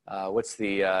what's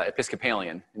the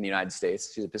Episcopalian in the United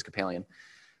States. She's Episcopalian.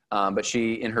 But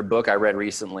she, in her book I read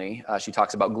recently, she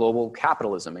talks about global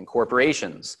capitalism and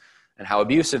corporations and how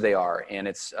abusive they are. And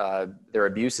it's, their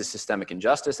abuse is systemic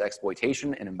injustice,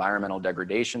 exploitation, and environmental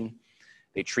degradation.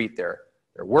 They treat their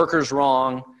workers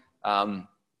wrong.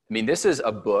 I mean, this is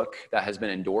a book that has been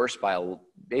endorsed by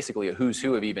basically a who's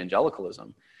who of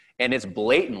evangelicalism, and it's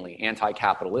blatantly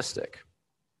anti-capitalistic.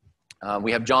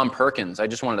 We have John Perkins. I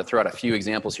just wanted to throw out a few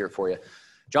examples here for you.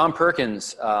 John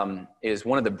Perkins is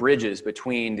one of the bridges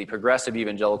between the progressive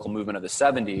evangelical movement of the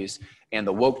 70s and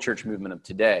the woke church movement of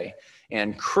today.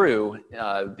 And Cru,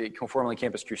 the formerly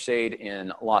Campus Crusade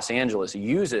in Los Angeles,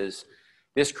 uses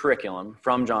this curriculum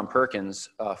from John Perkins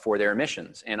for their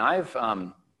missions. And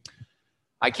I'm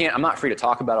not free to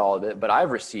talk about all of it, but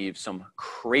I've received some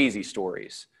crazy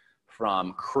stories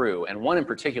from Cru, and one in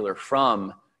particular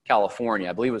from California,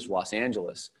 I believe it was Los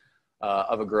Angeles,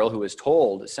 of a girl who was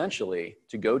told essentially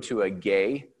to go to a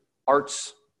gay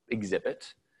arts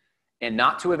exhibit and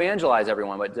not to evangelize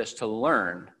everyone, but just to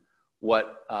learn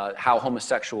how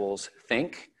homosexuals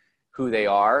think, who they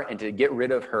are, and to get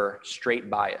rid of her straight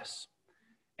bias.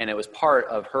 And it was part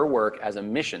of her work as a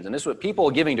missions. And this was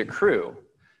people giving to Cru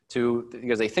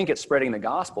because they think it's spreading the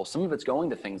gospel. Some of it's going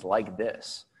to things like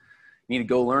this. You need to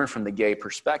go learn from the gay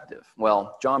perspective.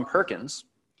 Well, John Perkins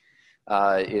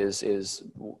is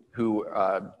who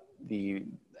the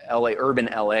urban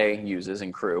LA uses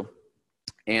in Cru.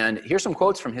 And here's some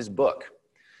quotes from his book.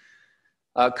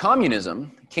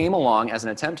 Communism came along as an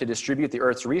attempt to distribute the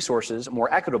earth's resources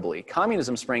more equitably.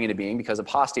 Communism sprang into being because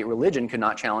apostate religion could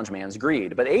not challenge man's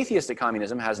greed. But atheistic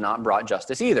communism has not brought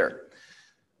justice either.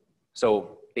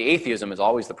 So the atheism is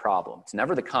always the problem. It's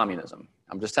never the communism.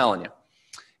 I'm just telling you.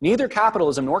 Neither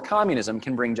capitalism nor communism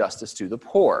can bring justice to the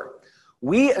poor.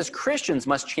 We as Christians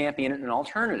must champion an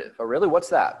alternative. Oh, really? What's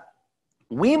that?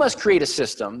 We must create a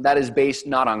system that is based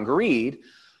not on greed,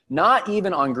 not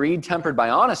even on greed tempered by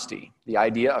honesty, the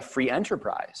idea of free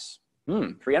enterprise.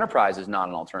 Free enterprise is not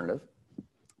an alternative,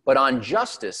 but on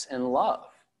justice and love.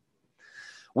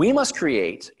 We must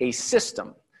create a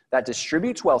system that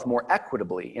distributes wealth more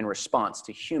equitably in response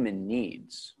to human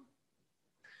needs.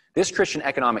 This Christian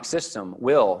economic system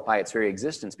will, by its very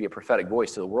existence, be a prophetic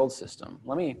voice to the world system.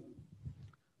 Let me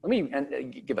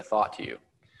give a thought to you,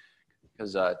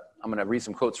 because I'm going to read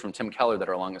some quotes from Tim Keller that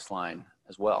are along this line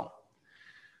as well.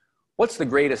 What's the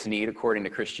greatest need according to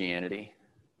Christianity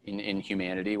in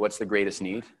humanity? What's the greatest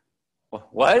need?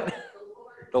 What?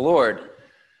 The Lord.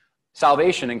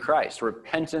 Salvation in Christ,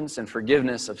 repentance and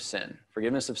forgiveness of sin.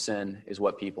 Forgiveness of sin is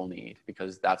what people need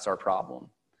because that's our problem.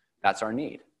 That's our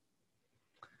need.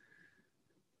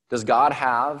 Does God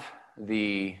have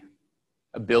the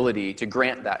ability to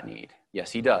grant that need?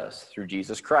 Yes, he does, through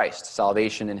Jesus Christ,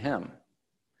 salvation in him.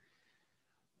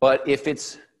 But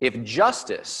if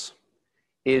justice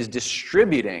is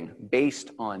distributing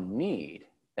based on need,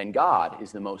 then God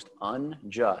is the most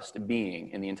unjust being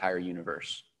in the entire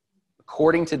universe,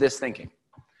 according to this thinking.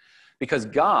 Because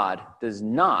God does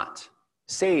not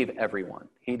save everyone.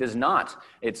 He does not.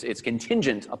 It's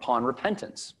contingent upon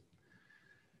repentance.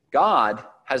 God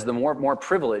has the more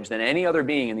privilege than any other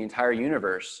being in the entire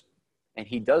universe, and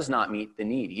he does not meet the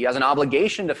need. He has an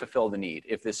obligation to fulfill the need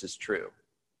if this is true.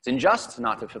 It's unjust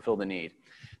not to fulfill the need.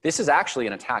 This is actually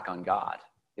an attack on God.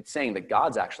 It's saying that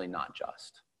God's actually not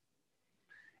just.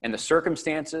 And the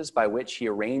circumstances by which he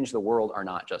arranged the world are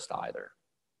not just either.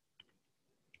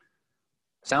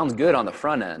 Sounds good on the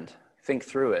front end. Think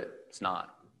through it. It's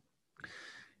not.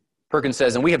 Perkins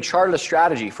says, and we have charted a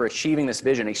strategy for achieving this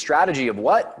vision. A strategy of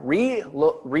what?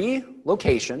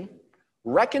 Relocation,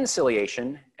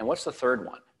 reconciliation, and what's the third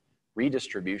one?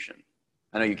 Redistribution.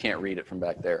 I know you can't read it from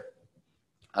back there.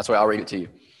 That's why I'll read it to you.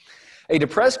 A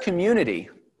depressed community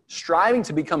striving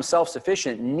to become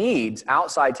self-sufficient needs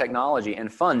outside technology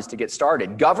and funds to get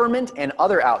started. Government and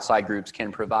other outside groups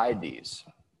can provide these.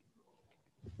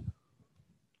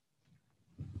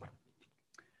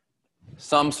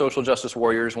 Some social justice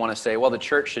warriors want to say, well, the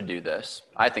church should do this.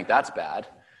 I think that's bad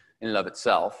in and of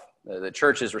itself. The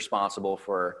church is responsible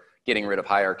for getting rid of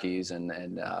hierarchies and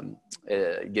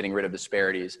getting rid of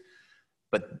disparities.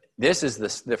 But this is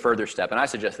the further step, and I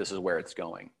suggest this is where it's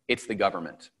going. It's the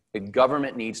government. The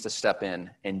government needs to step in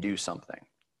and do something.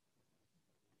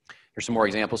 Here's some more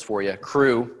examples for you.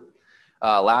 Cru,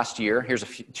 last year, here's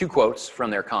two quotes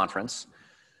from their conference.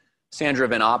 Sandra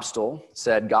Van Opstal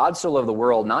said, God so loved the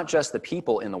world, not just the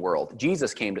people in the world.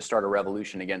 Jesus came to start a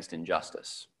revolution against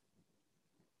injustice.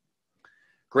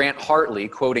 Grant Hartley,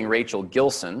 quoting Rachel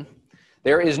Gilson,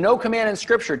 there is no command in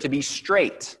Scripture to be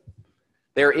straight.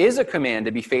 There is a command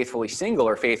to be faithfully single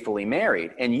or faithfully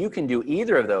married, and you can do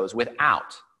either of those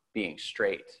without being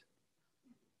straight.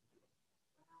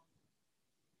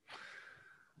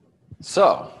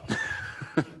 So,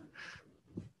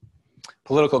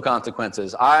 political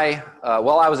consequences.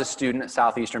 While I was a student at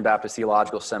Southeastern Baptist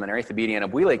Theological Seminary, Thabiti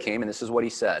Anyabwile came, and this is what he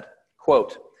said,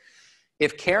 quote,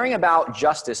 if caring about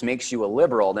justice makes you a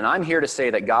liberal, then I'm here to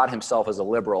say that God himself is a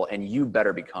liberal, and you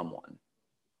better become one.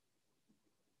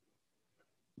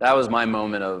 That was my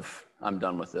moment of, I'm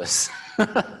done with this.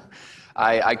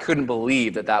 I couldn't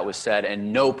believe that was said,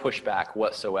 and no pushback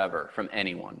whatsoever from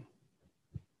anyone.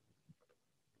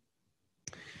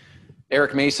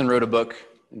 Eric Mason wrote a book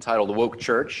entitled Woke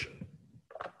Church.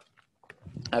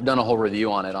 I've done a whole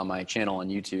review on it on my channel on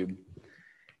YouTube.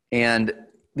 And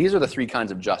these are the three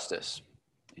kinds of justice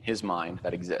in his mind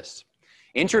that exists.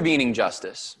 Intervening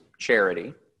justice,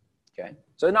 charity. Okay,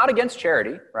 so not against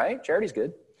charity, right? Charity's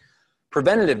good.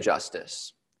 Preventative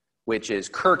justice, which is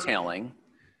curtailing.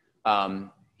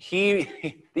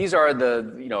 These are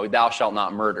the, thou shalt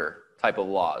not murder type of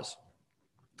laws.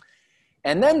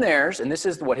 And then there's, and this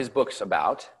is what his book's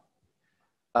about,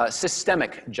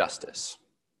 systemic justice.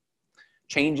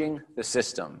 Changing the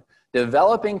system.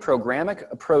 Developing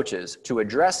programmatic approaches to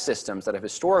address systems that have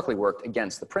historically worked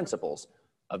against the principles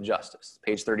of justice.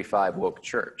 Page 35, Woke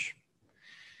Church.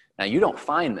 Now, you don't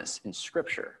find this in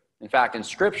Scripture. In fact, in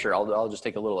Scripture, I'll just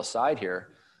take a little aside here.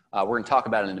 We're going to talk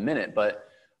about it in a minute, but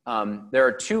there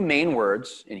are two main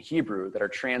words in Hebrew that are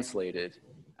translated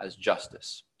as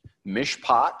justice.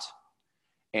 Mishpat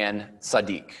and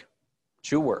tzaddik.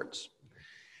 Two words.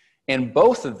 And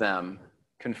both of them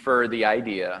confer the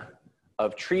idea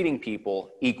of treating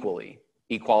people equally.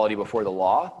 Equality before the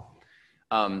law.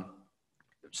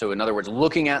 So in other words,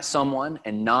 looking at someone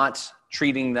and not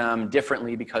treating them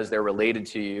differently because they're related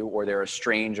to you, or they're a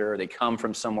stranger, or they come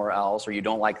from somewhere else, or you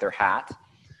don't like their hat,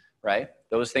 right?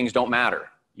 Those things don't matter.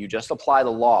 You just apply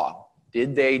the law.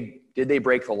 Did they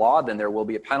break the law? Then there will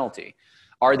be a penalty.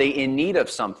 Are they in need of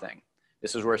something?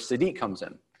 This is where tzaddik comes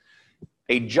in.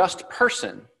 A just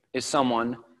person is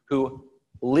someone who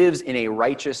lives in a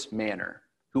righteous manner,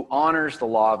 who honors the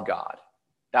law of God.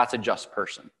 That's a just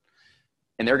person.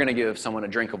 And they're going to give someone a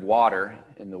drink of water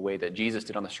in the way that Jesus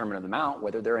did on the Sermon on the Mount,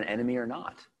 whether they're an enemy or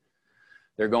not.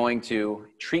 They're going to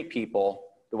treat people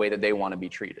the way that they want to be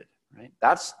treated, right?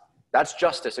 That's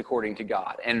justice according to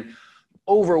God. And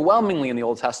overwhelmingly in the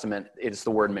Old Testament, it's the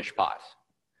word mishpat.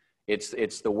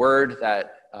 It's the word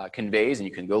that conveys, and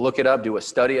you can go look it up, do a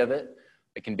study of it,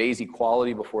 It conveys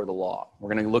equality before the law.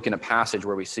 We're going to look in a passage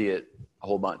where we see it a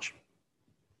whole bunch.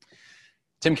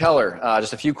 Tim Keller,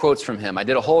 just a few quotes from him. I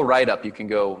did a whole write-up you can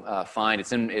go find.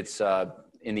 It's in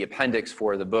the appendix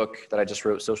for the book that I just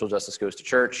wrote, Social Justice Goes to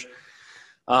Church.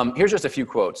 Here's just a few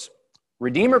quotes.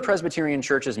 Redeemer Presbyterian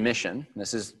Church's mission,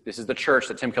 this is the church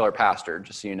that Tim Keller pastored,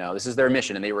 just so you know. This is their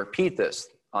mission, and they repeat this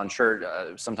on church,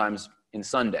 sometimes in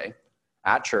Sunday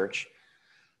at church,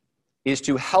 is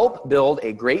to help build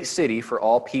a great city for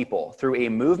all people through a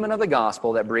movement of the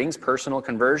gospel that brings personal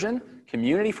conversion,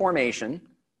 community formation,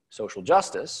 social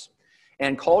justice,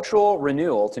 and cultural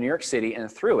renewal to New York City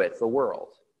and through it, the world.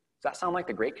 Does that sound like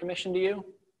the Great Commission to you?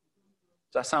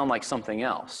 Does that sound like something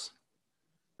else?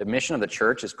 The mission of the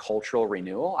church is cultural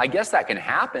renewal. I guess that can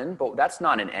happen, but that's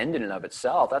not an end in and of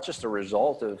itself. That's just a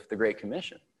result of the Great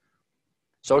Commission.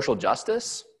 Social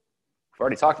justice, we've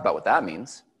already talked about what that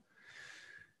means.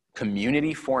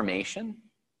 Community formation.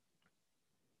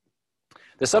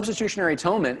 The substitutionary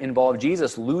atonement involved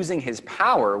Jesus losing his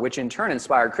power, which in turn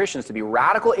inspired Christians to be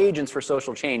radical agents for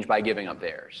social change by giving up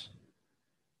theirs.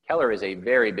 Keller is a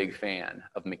very big fan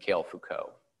of Mikhail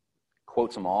Foucault.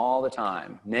 Quotes him all the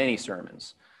time, many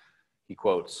sermons. He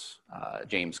quotes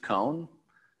James Cone.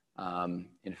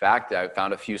 In fact, I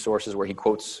found a few sources where he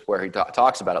quotes, where he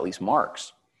talks about at least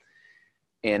Marx.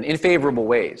 And in favorable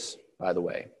ways, by the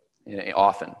way,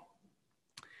 often.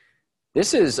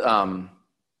 This is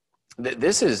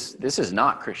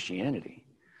not Christianity.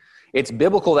 It's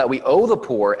biblical that we owe the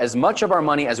poor as much of our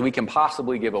money as we can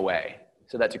possibly give away.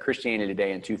 So that's to Christianity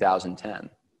Today in 2010.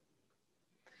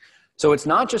 So it's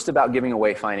not just about giving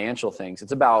away financial things.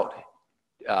 It's about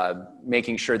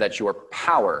making sure that your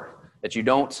power, that you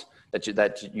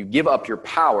give up your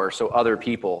power so other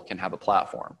people can have a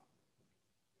platform.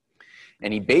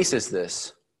 And he bases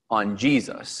this on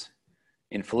Jesus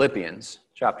in Philippians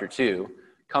chapter 2,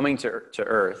 coming to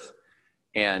earth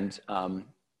and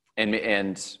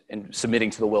submitting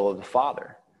to the will of the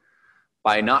Father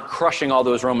by not crushing all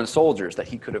those Roman soldiers that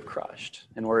he could have crushed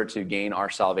in order to gain our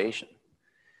salvation.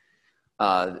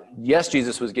 Yes,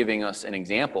 Jesus was giving us an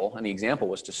example, and the example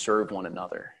was to serve one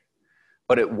another.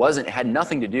 But it had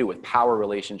nothing to do with power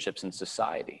relationships in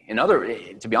society.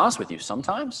 To be honest with you,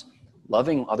 sometimes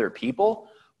loving other people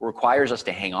requires us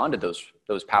to hang on to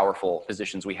those powerful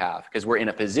positions we have, because we're in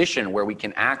a position where we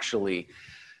can actually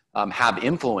have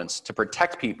influence to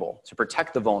protect people, to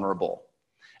protect the vulnerable.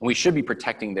 And we should be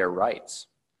protecting their rights.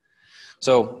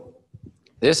 So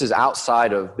this is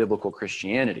outside of biblical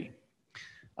Christianity.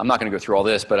 I'm not going to go through all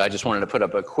this, but I just wanted to put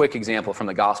up a quick example from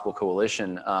the Gospel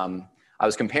Coalition. I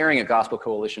was comparing a Gospel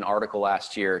Coalition article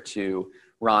last year to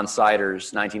Ron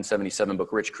Sider's 1977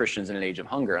 book, Rich Christians in an Age of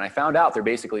Hunger, and I found out they're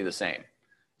basically the same.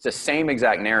 It's the same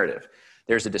exact narrative.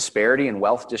 There's a disparity in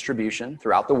wealth distribution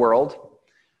throughout the world.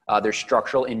 There's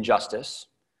structural injustice,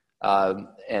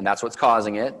 and that's what's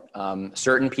causing it.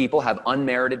 Certain people have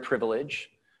unmerited privilege.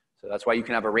 So that's why you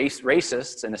can have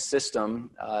racists in a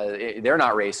system. They're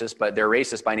not racist, but they're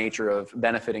racist by nature of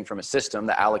benefiting from a system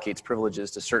that allocates privileges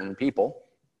to certain people.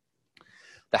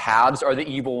 The haves are the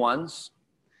evil ones.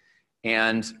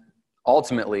 And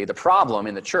ultimately, the problem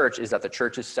in the church is that the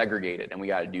church is segregated, and we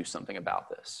got to do something about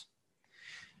this.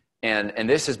 And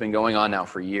this has been going on now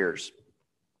for years.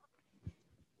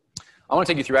 I want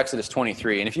to take you through Exodus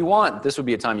 23. And if you want, this would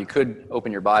be a time you could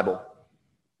open your Bible.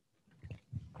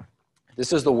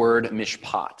 This is the word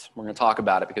mishpat. We're going to talk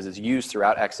about it because it's used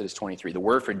throughout Exodus 23, the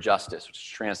word for justice, which is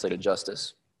translated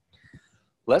justice.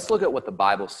 Let's look at what the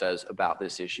Bible says about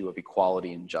this issue of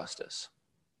equality and justice.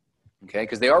 Okay,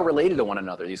 because they are related to one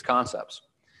another, these concepts.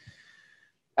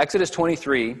 Exodus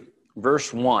 23,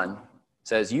 verse 1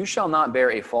 says, "You shall not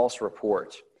bear a false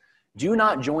report. Do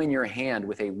not join your hand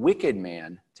with a wicked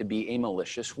man to be a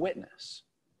malicious witness.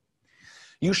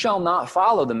 You shall not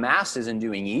follow the masses in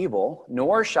doing evil,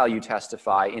 nor shall you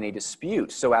testify in a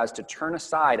dispute so as to turn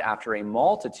aside after a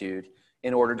multitude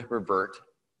in order to pervert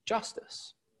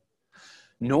justice.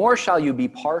 Nor shall you be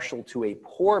partial to a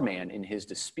poor man in his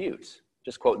dispute."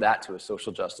 Just quote that to a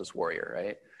social justice warrior,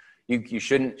 right? You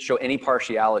shouldn't show any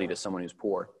partiality to someone who's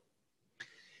poor.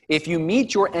 "If you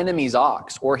meet your enemy's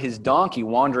ox or his donkey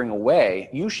wandering away,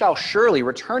 you shall surely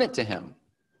return it to him.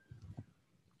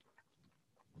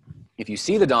 If you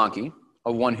see the donkey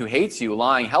of one who hates you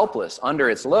lying helpless under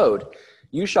its load,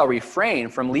 you shall refrain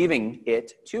from leaving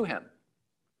it to him.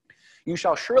 You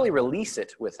shall surely release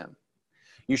it with him.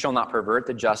 You shall not pervert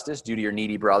the justice due to your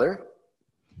needy brother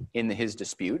in his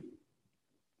dispute."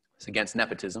 It's against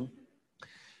nepotism.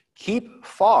 "Keep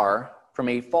far from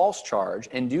a false charge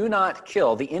and do not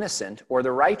kill the innocent or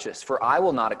the righteous, for I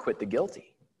will not acquit the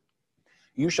guilty.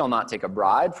 You shall not take a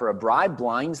bribe, for a bribe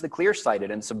blinds the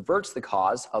clear-sighted and subverts the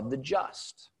cause of the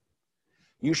just.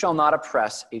 You shall not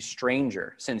oppress a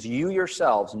stranger, since you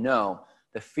yourselves know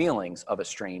the feelings of a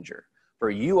stranger, for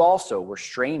you also were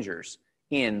strangers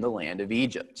in the land of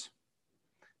Egypt.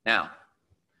 Now,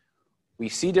 we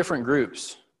see different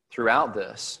groups throughout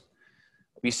this.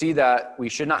 We see that we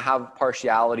should not have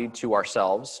partiality to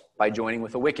ourselves by joining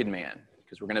with a wicked man,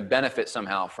 because we're going to benefit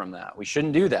somehow from that. We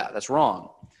shouldn't do that. That's wrong.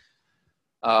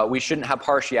 We shouldn't have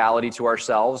partiality to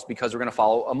ourselves because we're going to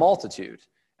follow a multitude.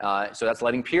 So that's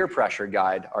letting peer pressure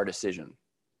guide our decision.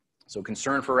 So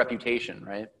concern for reputation,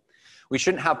 right? We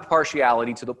shouldn't have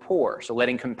partiality to the poor. So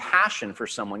letting compassion for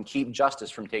someone keep justice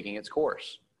from taking its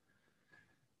course.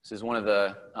 This is one of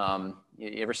the,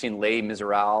 you ever seen Les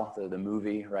Miserables, the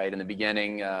movie, right? In the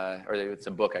beginning, or it's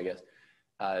a book, I guess.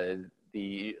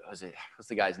 What's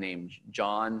the guy's name?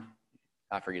 John?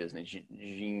 I forget his name.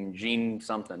 Jean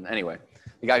something. Anyway,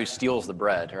 the guy who steals the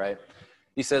bread, right?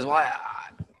 He says, well,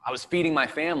 I was feeding my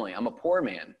family. I'm a poor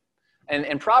man.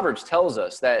 And Proverbs tells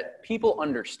us that people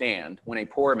understand when a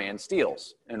poor man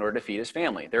steals in order to feed his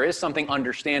family. There is something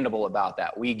understandable about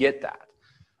that. We get that.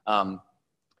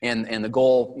 And the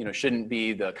goal, shouldn't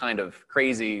be the kind of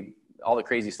all the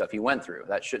crazy stuff he went through.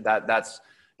 That's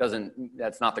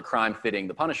not the crime fitting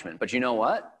the punishment. But you know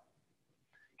what?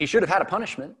 He should have had a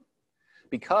punishment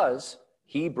because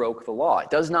he broke the law. It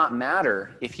does not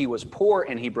matter if he was poor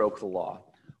and he broke the law.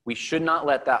 We should not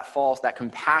let that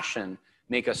compassion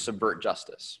make us subvert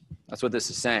justice. That's what this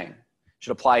is saying. It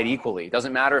should apply it equally. It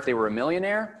doesn't matter if they were a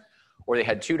millionaire or they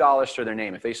had $2 to their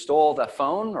name. If they stole the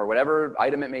phone or whatever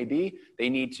item it may be, they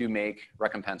need to make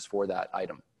recompense for that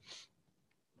item.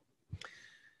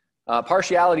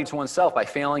 Partiality to oneself by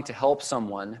failing to help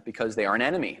someone because they are an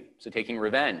enemy. So taking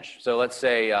revenge. So let's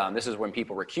say this is when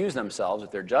people recuse themselves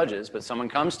if they're judges, but someone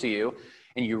comes to you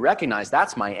and you recognize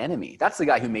that's my enemy. That's the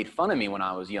guy who made fun of me when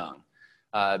I was young.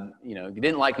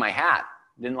 Didn't like my hat,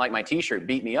 didn't like my t-shirt,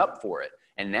 beat me up for it.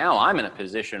 And now I'm in a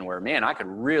position where, man, I could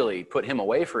really put him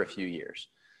away for a few years.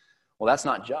 Well, that's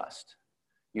not just.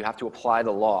 You have to apply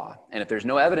the law. And if there's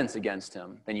no evidence against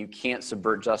him, then you can't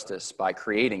subvert justice by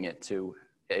creating it to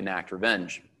enact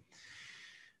revenge.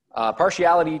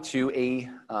 Partiality to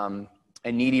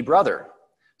a needy brother.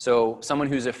 So someone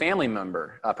who's a family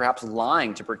member, perhaps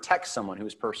lying to protect someone who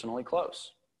is personally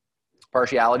close.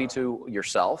 Partiality to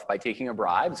yourself by taking a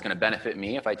bribe. It's going to benefit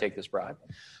me if I take this bribe.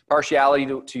 Partiality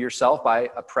to yourself by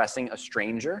oppressing a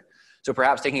stranger. So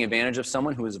perhaps taking advantage of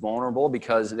someone who is vulnerable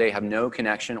because they have no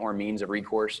connection or means of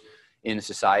recourse in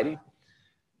society.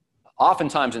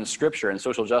 Oftentimes in Scripture, and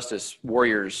social justice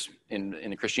warriors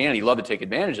in Christianity love to take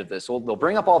advantage of this. They'll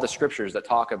bring up all the scriptures that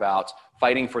talk about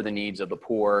fighting for the needs of the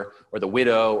poor or the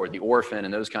widow or the orphan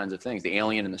and those kinds of things, the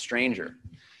alien and the stranger.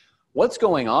 What's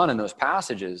going on in those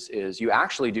passages is you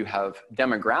actually do have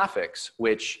demographics,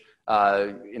 which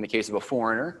in the case of a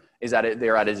foreigner,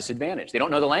 they're at a disadvantage. They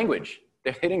don't know the language.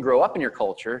 They didn't grow up in your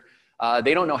culture.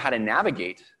 They don't know how to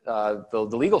navigate the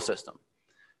legal system.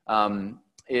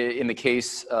 In the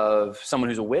case of someone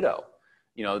who's a widow,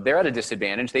 they're at a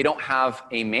disadvantage. They don't have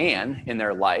a man in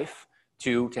their life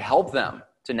to help them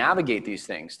to navigate these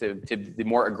things, to the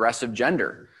more aggressive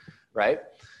gender, right?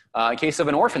 In case of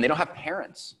an orphan, they don't have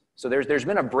parents. So there's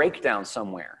been a breakdown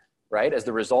somewhere, right, as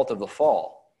the result of the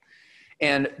fall.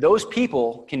 And those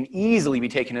people can easily be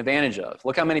taken advantage of.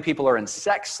 Look how many people are in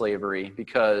sex slavery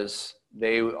because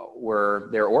they're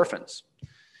orphans.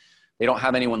 They don't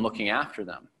have anyone looking after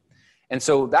them. And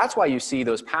so that's why you see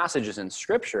those passages in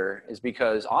Scripture, is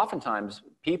because oftentimes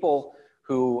people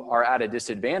who are at a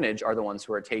disadvantage are the ones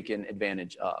who are taken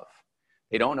advantage of.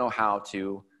 They don't know how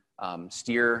to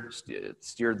steer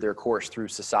their course through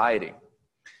society.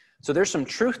 So there's some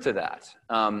truth to that.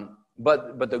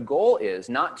 But the goal is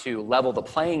not to level the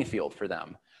playing field for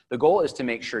them. The goal is to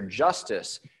make sure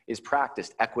justice is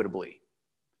practiced equitably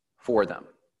for them.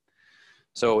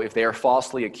 So if they are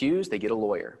falsely accused, they get a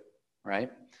lawyer,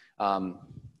 right?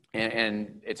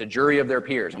 And it's a jury of their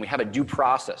peers. And we have a due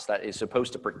process that is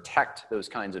supposed to protect those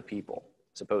kinds of people,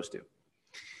 supposed to.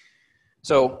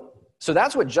 So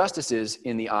that's what justice is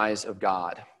in the eyes of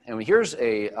God. And here's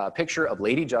a picture of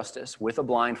Lady Justice with a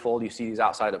blindfold. You see these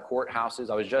outside of courthouses.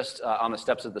 I was just on the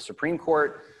steps of the Supreme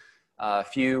Court a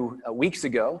few weeks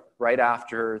ago, right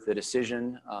after the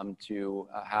decision to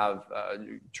have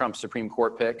Trump's Supreme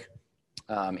Court pick,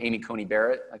 Amy Coney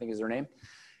Barrett, I think is her name.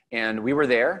 And we were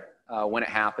there when it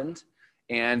happened.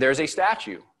 And there's a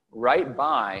statue right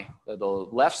by the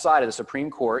left side of the Supreme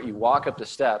Court. You walk up the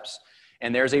steps,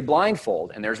 and there's a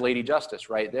blindfold, and there's Lady Justice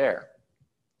right there.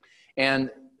 And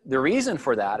the reason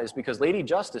for that is because Lady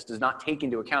Justice does not take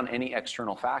into account any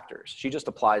external factors. She just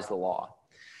applies the law.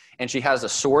 And she has a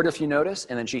sword, if you notice,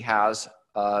 and then she has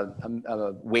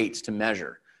weights to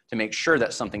measure to make sure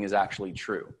that something is actually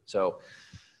true. So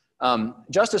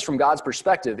justice from God's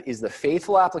perspective is the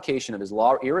faithful application of his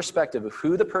law, irrespective of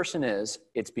who the person is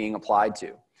it's being applied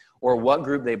to or what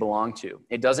group they belong to.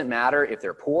 It doesn't matter if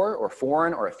they're poor or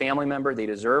foreign or a family member, they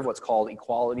deserve what's called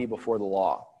equality before the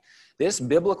law. This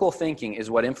biblical thinking is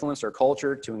what influenced our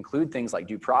culture to include things like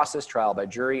due process, trial by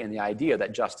jury, and the idea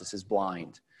that justice is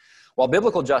blind. While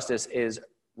biblical justice is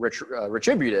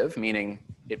retributive, meaning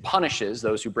it punishes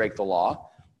those who break the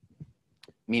law,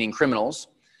 meaning criminals,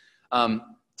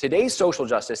 today's social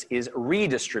justice is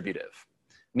redistributive,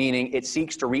 meaning it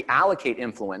seeks to reallocate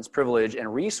influence, privilege,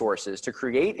 and resources to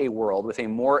create a world with a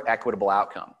more equitable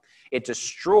outcome. It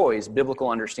destroys biblical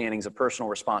understandings of personal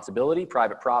responsibility,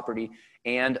 private property,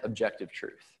 and objective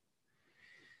truth.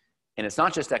 And it's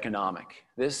not just economic.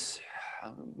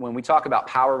 When we talk about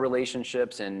power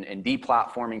relationships and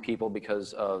deplatforming people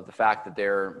because of the fact that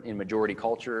they're in majority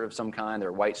culture of some kind,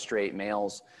 they're white, straight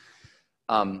males,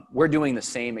 we're doing the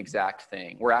same exact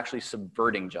thing. We're actually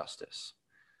subverting justice.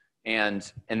 And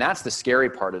that's the scary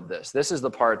part of this. This is the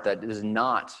part that is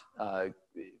not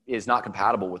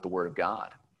compatible with the Word of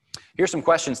God. Here's some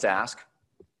questions to ask.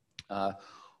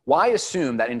 Why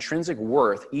assume that intrinsic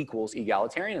worth equals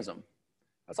egalitarianism?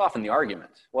 That's often the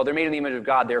argument. Well, they're made in the image of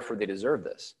God, therefore they deserve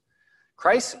this.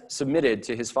 Christ submitted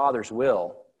to his Father's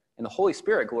will, and the Holy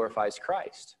Spirit glorifies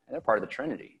Christ. And they're part of the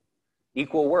Trinity.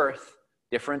 Equal worth,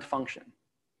 different function.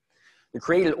 The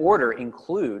created order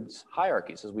includes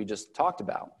hierarchies, as we just talked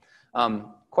about.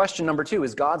 Question number 2,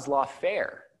 is God's law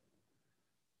fair?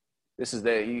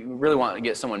 You really want to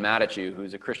get someone mad at you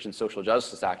who's a Christian social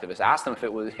justice activist. Ask them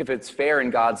if it's fair in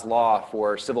God's law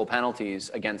for civil penalties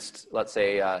against, let's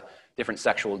say, different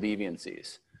sexual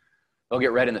deviancies. They'll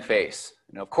get red in the face.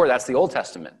 Of course, that's the Old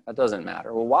Testament. That doesn't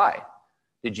matter. Well, why?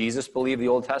 Did Jesus believe the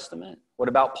Old Testament? What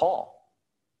about Paul?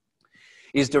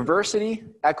 Is diversity,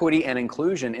 equity, and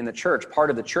inclusion in the church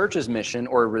part of the church's mission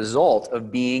or a result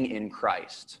of being in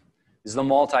Christ? This is the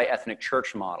multi-ethnic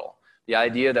church model. The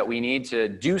idea that we need to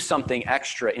do something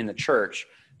extra in the church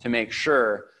to make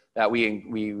sure that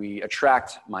we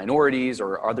attract minorities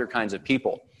or other kinds of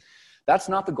people. That's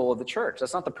not the goal of the church.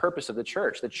 That's not the purpose of the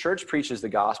church. The church preaches the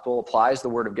gospel, applies the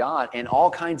word of God, and all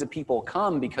kinds of people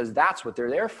come because that's what they're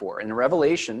there for. In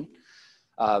Revelation,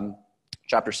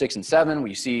 chapter 6 and 7,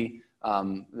 we see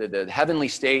the heavenly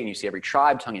state, and you see every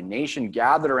tribe, tongue, and nation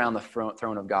gathered around the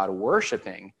throne of God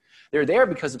worshiping. They're there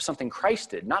because of something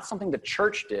Christ did, not something the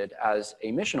church did as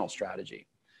a missional strategy.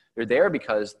 They're there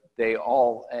because they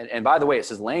all, and by the way, it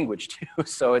says language too,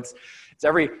 so it's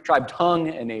every tribe, tongue,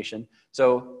 and nation.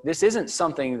 So this isn't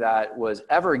something that was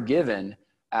ever given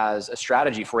as a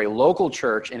strategy for a local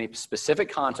church in a specific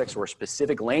context where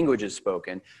specific language is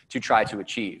spoken to try to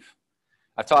achieve.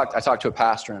 I talked to a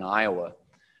pastor in Iowa,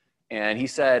 and he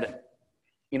said,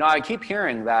 I keep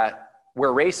hearing that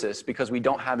we're racist because we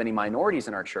don't have any minorities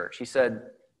in our church. He said,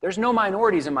 there's no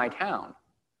minorities in my town.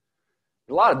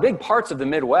 A lot of big parts of the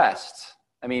Midwest.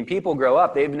 I mean, people grow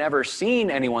up, they've never seen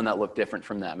anyone that looked different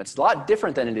from them. It's a lot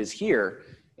different than it is here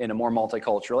in a more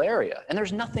multicultural area. And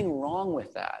there's nothing wrong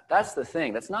with that. That's the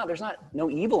thing. There's no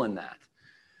evil in that.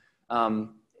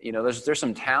 There's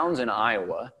some towns in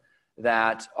Iowa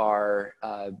that are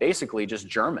basically just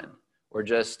German or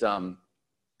just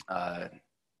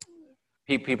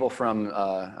people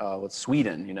from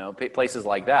Sweden, places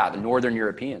like that, the Northern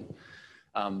European,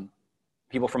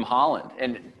 people from Holland.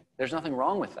 And there's nothing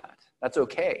wrong with that. That's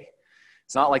okay.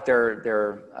 It's not like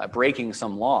they're breaking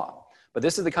some law. But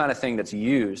this is the kind of thing that's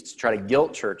used to try to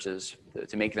guilt churches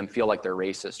to make them feel like they're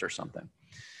racist or something.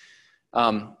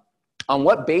 On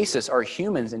what basis are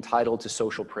humans entitled to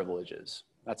social privileges?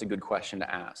 That's a good question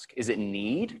to ask. Is it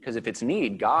need? Because if it's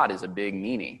need, God is a big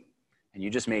meanie. And you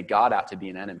just made God out to be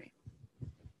an enemy.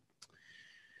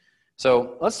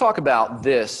 So let's talk about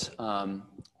this.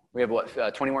 We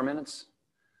have 20 more minutes?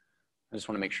 I just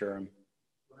want to make sure.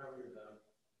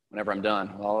 Whenever I'm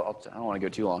done. Well, I don't want to go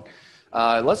too long.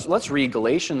 Let's read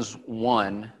Galatians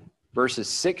 1, verses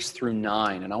 6 through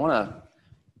 9. And I want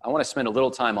to spend a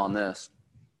little time on this,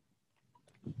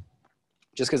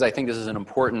 just because I think this is an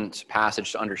important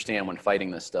passage to understand when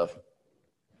fighting this stuff.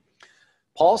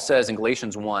 Paul says in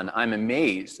Galatians 1, I'm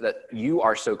amazed that you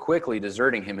are so quickly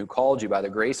deserting him who called you by the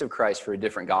grace of Christ for a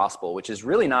different gospel, which is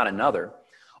really not another.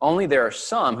 Only there are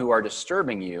some who are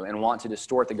disturbing you and want to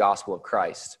distort the gospel of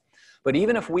Christ. But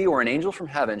even if we or an angel from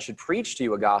heaven should preach to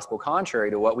you a gospel contrary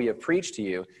to what we have preached to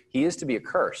you, he is to be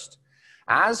accursed.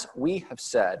 As we have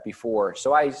said before,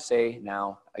 so I say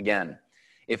now again,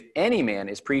 if any man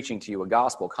is preaching to you a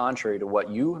gospel contrary to what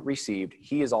you received,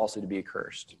 he is also to be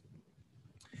accursed.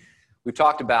 We've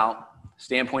talked about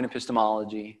standpoint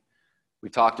epistemology.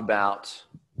 We've talked about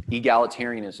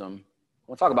egalitarianism.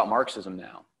 We'll talk about Marxism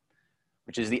now,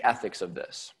 which is the ethics of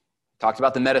this. We talked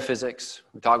about the metaphysics.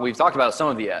 We've talked about some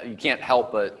of the, you can't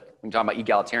help but, when you talk about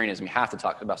egalitarianism, you have to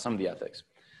talk about some of the ethics.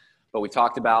 But we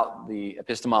talked about the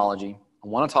epistemology. I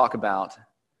want to talk about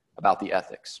the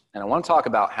ethics. And I want to talk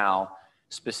about how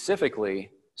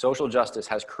specifically social justice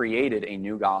has created a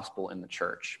new gospel in the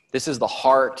church. This is the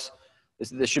heart.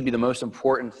 This should be the most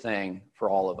important thing for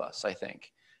all of us, I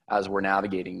think, as we're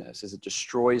navigating this, is it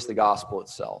destroys the gospel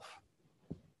itself.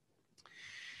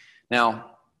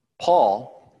 Now,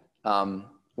 Paul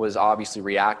was obviously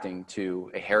reacting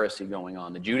to a heresy going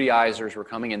on. The Judaizers were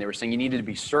coming and they were saying you needed to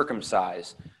be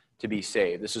circumcised to be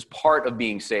saved. This is part of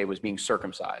being saved, was being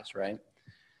circumcised, right?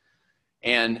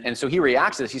 And so he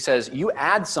reacts to this. He says, you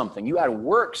add something, you add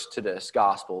works to this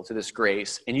gospel, to this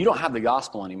grace, and you don't have the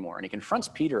gospel anymore. And he confronts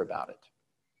Peter about it.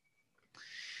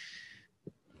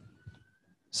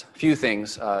 So a few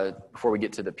things before we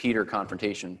get to the Peter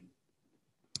confrontation.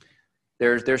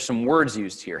 There's some words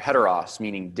used here, heteros,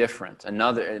 meaning different.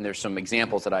 Another, and there's some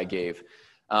examples that I gave.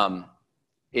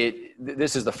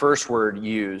 This is the first word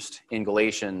used in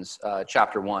Galatians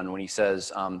chapter 1 when he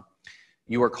says,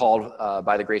 you are called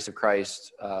by the grace of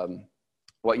Christ,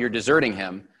 you're deserting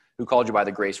him who called you by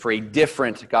the grace for a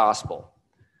different gospel.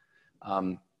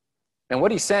 And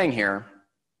what he's saying here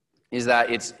is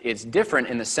that it's different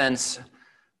in the sense,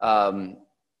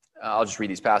 I'll just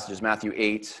read these passages, Matthew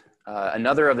 8,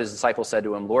 another of his disciples said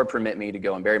to him, Lord, permit me to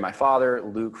go and bury my father,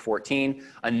 Luke 14,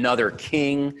 another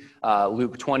king,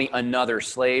 Luke 20, another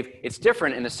slave. It's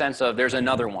different in the sense of there's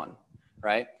another one,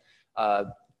 right?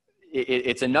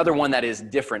 It's another one that is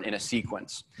different in a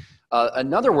sequence.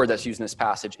 Another word that's used in this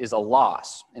passage is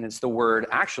allos, and it's the word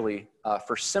actually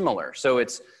for similar. So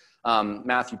it's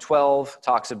Matthew 12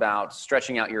 talks about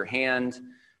stretching out your hand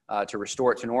to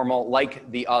restore it to normal,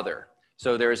 like the other.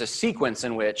 So there is a sequence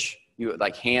in which you,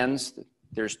 like hands,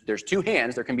 there's two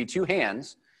hands, there can be two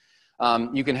hands.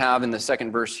 You can have in the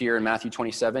second verse here in Matthew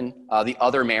 27, the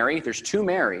other Mary, there's two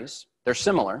Marys, they're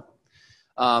similar.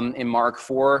 In Mark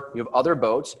 4, you have other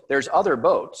boats. There's other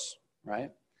boats,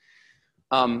 right?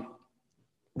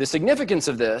 The significance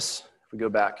of this, if we go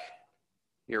back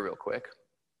here real quick,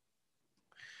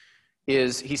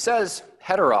 is he says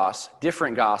heteros,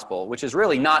 different gospel, which is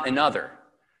really not another,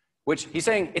 which he's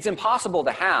saying it's impossible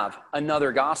to have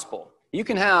another gospel. You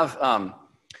can have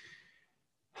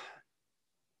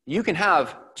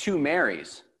two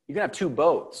Marys. You can have two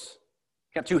boats.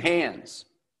 You can have two hands.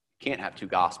 You can't have two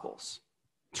gospels.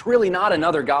 It's really not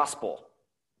another gospel.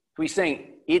 So he's saying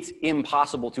it's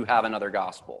impossible to have another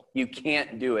gospel. You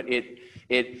can't do it.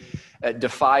 It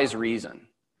defies reason.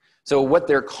 So what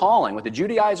they're calling, what the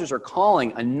Judaizers are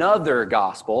calling another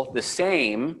gospel, the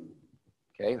same,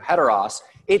 okay, heteros,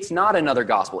 it's not another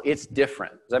gospel. It's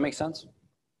different. Does that make sense?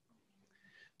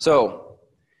 So,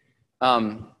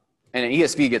 and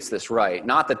ESV gets this right,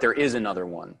 not that there is another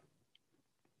one.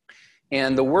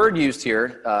 And the word used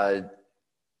here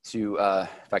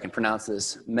if I can pronounce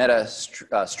this,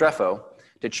 strepho,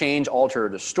 to change, alter, or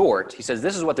distort. He says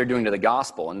this is what they're doing to the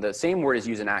gospel. And the same word is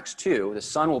used in Acts 2. The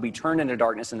sun will be turned into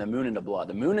darkness and the moon into blood.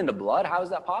 The moon into blood? How is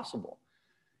that possible?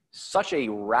 Such a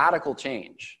radical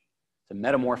change. It's a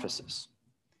metamorphosis.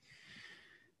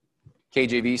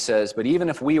 KJV says, but even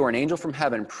if we or an angel from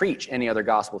heaven preach any other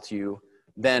gospel to you,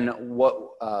 then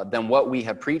what we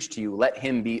have preached to you, let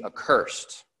him be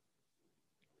accursed.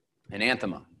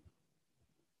 Anathema.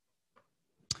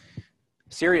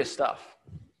 Serious stuff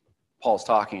Paul's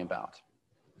talking about.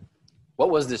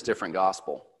 What was this different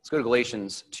gospel? Let's go to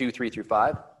Galatians 2, 3 through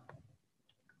 5.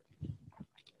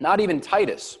 Not even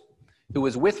Titus, who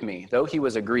was with me, though he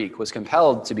was a Greek, was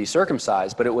compelled to be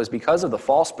circumcised, but it was because of the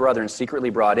false brethren secretly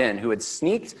brought in, who had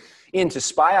sneaked in to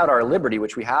spy out our liberty,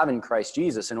 which we have in Christ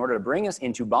Jesus, in order to bring us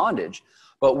into bondage.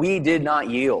 But we did not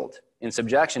yield in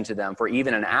subjection to them for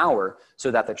even an hour,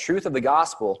 so that the truth of the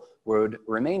gospel would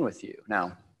remain with you.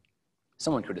 Now,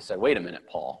 someone could have said, wait a minute,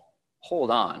 Paul,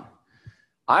 hold on.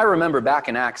 I remember back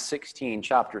in Acts 16,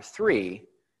 chapter 3,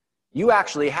 you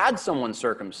actually had someone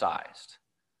circumcised.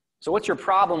 So what's your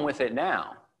problem with it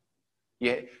now?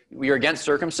 You're against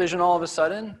circumcision all of a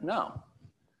sudden? No.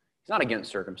 He's not against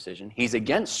circumcision. He's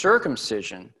against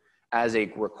circumcision as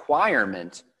a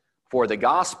requirement for the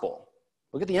gospel.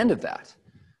 Look at the end of that.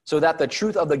 So that the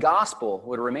truth of the gospel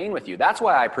would remain with you. That's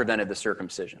why I prevented the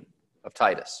circumcision of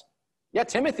Titus. Yeah,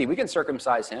 Timothy, we can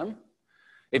circumcise him.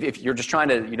 If you're just trying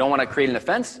to, you don't want to create an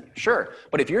offense, sure.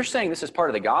 But if you're saying this is part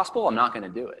of the gospel, I'm not going to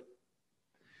do it.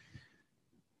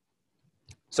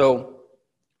 So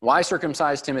why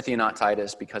circumcise Timothy and not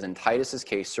Titus? Because in Titus's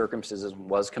case, circumcision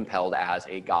was compelled as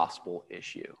a gospel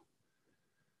issue.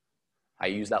 I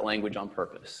use that language on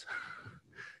purpose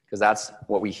because that's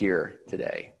what we hear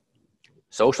today.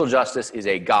 Social justice is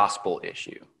a gospel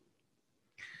issue.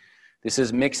 This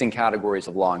is mixing categories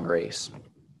of law and grace.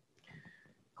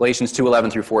 Galatians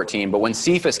 2:11 through 14. But when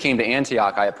Cephas came to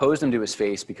Antioch, I opposed him to his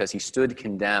face because he stood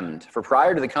condemned. For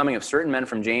prior to the coming of certain men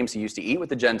from James, he used to eat with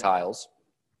the Gentiles.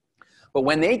 But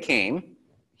when they came,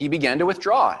 he began to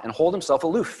withdraw and hold himself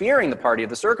aloof, fearing the party of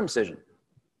the circumcision.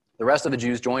 The rest of the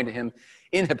Jews joined him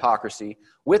in hypocrisy,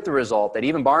 with the result that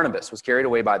even Barnabas was carried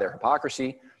away by their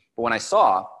hypocrisy. But when I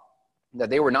saw that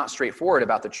they were not straightforward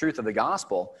about the truth of the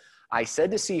gospel, I said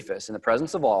to Cephas in the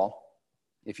presence of all,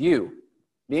 if you,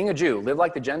 being a Jew, live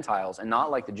like the Gentiles and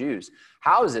not like the Jews,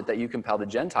 how is it that you compel the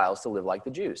Gentiles to live like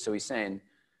the Jews? So he's saying,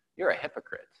 you're a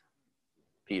hypocrite,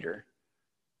 Peter.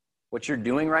 What you're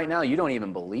doing right now, you don't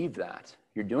even believe that.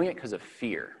 You're doing it because of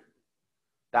fear.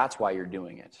 That's why you're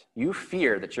doing it. You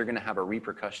fear that you're going to have a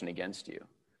repercussion against you.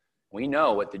 We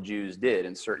know what the Jews did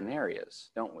in certain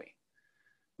areas, don't we?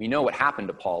 We know what happened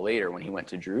to Paul later when he went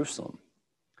to Jerusalem.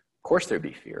 Of course there'd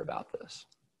be fear about this.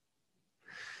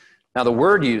 Now the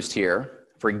word used here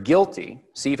for guilty,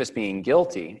 Cephas being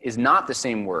guilty, is not the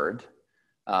same word.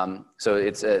 So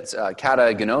it's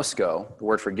katagnosko, the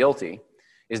word for guilty,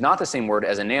 is not the same word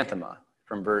as anathema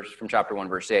from chapter 1,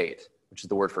 verse 8, which is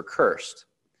the word for cursed.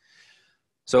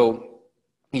 So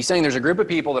he's saying there's a group of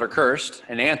people that are cursed,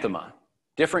 anathema,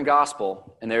 different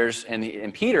gospel,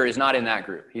 and Peter is not in that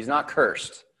group. He's not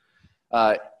cursed.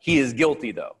 He is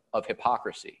guilty, though, of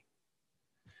hypocrisy.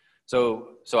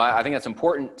 So I think that's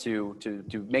important to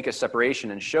make a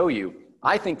separation and show you.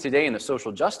 I think today in the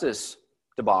social justice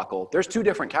debacle, there's two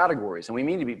different categories, and we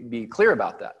need to be clear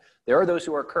about that. There are those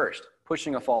who are cursed,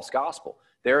 pushing a false gospel.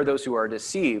 There are those who are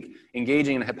deceived,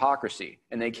 engaging in hypocrisy,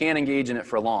 and they can't engage in it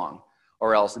for long,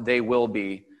 or else it'll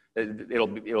be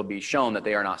shown that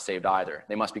they are not saved either.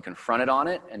 They must be confronted on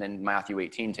it, and then Matthew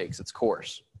 18 takes its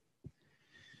course.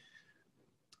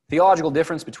 Theological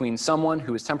difference between someone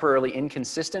who is temporarily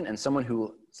inconsistent and someone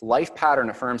whose life pattern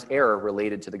affirms error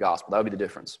related to the gospel. That would be the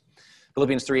difference.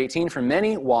 Philippians 3:18, for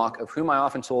many walk, of whom I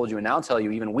often told you and now tell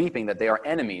you, even weeping, that they are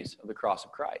enemies of the cross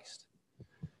of Christ.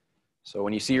 So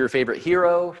when you see your favorite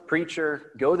hero,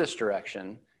 preacher, go this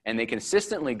direction, and they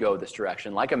consistently go this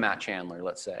direction, like a Matt Chandler,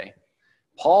 let's say,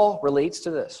 Paul relates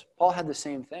to this. Paul had the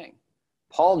same thing.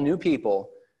 Paul knew people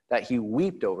that he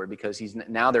wept over because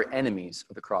now they're enemies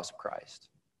of the cross of Christ.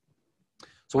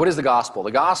 So what is the gospel?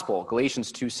 The gospel,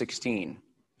 Galatians 2:16.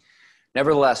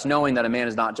 Nevertheless, knowing that a man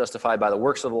is not justified by the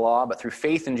works of the law, but through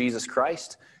faith in Jesus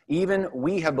Christ, even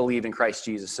we have believed in Christ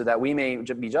Jesus, so that we may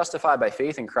be justified by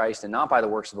faith in Christ and not by the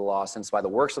works of the law, since by the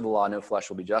works of the law no flesh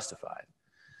will be justified.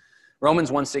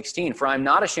 Romans 1:16, for I am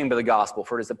not ashamed of the gospel,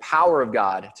 for it is the power of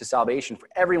God to salvation for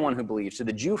everyone who believes, to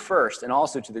the Jew first and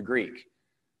also to the Greek.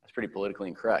 That's pretty politically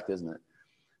incorrect, isn't it?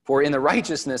 For in the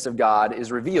righteousness of God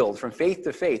is revealed from faith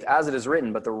to faith, as it is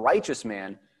written, but the righteous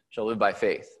man shall live by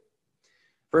faith.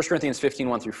 1 Corinthians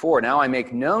 15:1 through 4, now I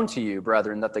make known to you,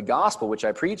 brethren, that the gospel which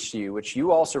I preached to you, which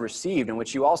you also received, and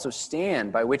which you also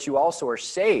stand, by which you also are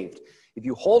saved, if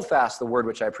you hold fast the word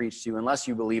which I preached to you, unless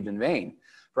you believed in vain.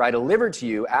 For I delivered to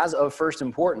you, as of first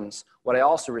importance, what I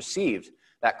also received,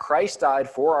 that Christ died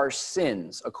for our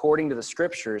sins, according to the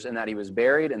Scriptures, and that he was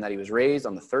buried, and that he was raised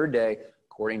on the third day,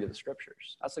 according to the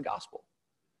Scriptures. That's the gospel.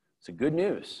 It's the good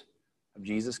news of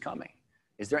Jesus coming.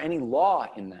 Is there any law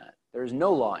in that? There is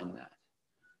no law in that.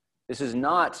 This is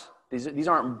not, these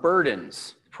aren't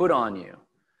burdens put on you.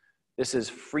 This is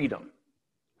freedom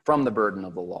from the burden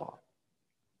of the law.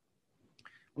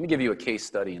 Let me give you a case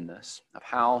study in this of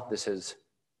how this has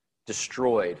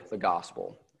destroyed the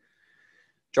gospel.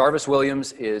 Jarvis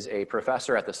Williams is a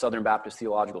professor at the Southern Baptist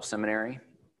Theological Seminary.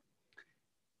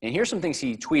 And here's some things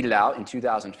he tweeted out in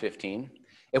 2015.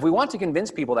 If we want to convince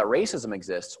people that racism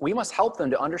exists, we must help them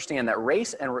to understand that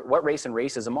race and what race and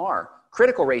racism are.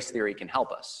 Critical race theory can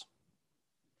help us.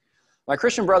 My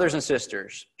Christian brothers and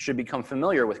sisters should become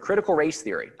familiar with critical race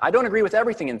theory. I don't agree with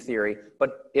everything in theory,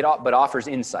 but it offers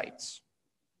insights.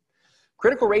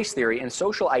 Critical race theory and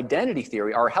social identity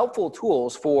theory are helpful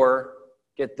tools for,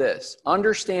 get this,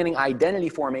 understanding identity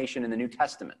formation in the New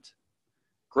Testament.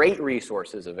 Great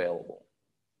resources available.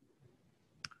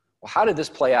 Well, how did this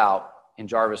play out in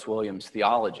Jarvis Williams'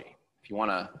 theology? If you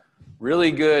want a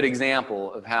really good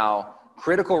example of how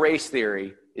critical race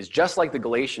theory is just like the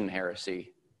Galatian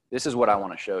heresy, this is what I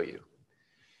want to show you.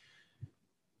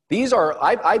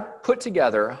 I put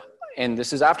together, and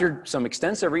this is after some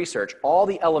extensive research, all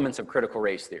the elements of critical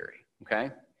race theory,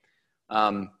 okay?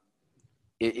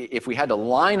 If we had to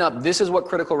line up, this is what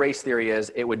critical race theory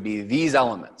is, it would be these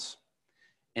elements.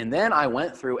 And then I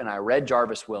went through and I read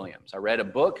Jarvis Williams. I read a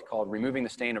book called Removing the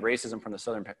Stain of Racism from the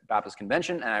Southern Baptist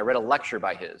Convention, and I read a lecture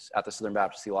by his at the Southern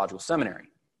Baptist Theological Seminary.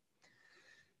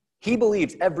 He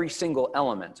believes every single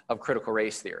element of critical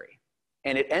race theory,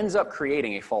 and it ends up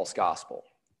creating a false gospel.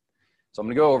 So I'm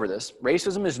going to go over this.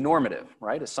 Racism is normative,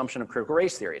 right? Assumption of critical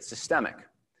race theory. It's systemic.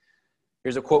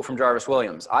 Here's a quote from Jarvis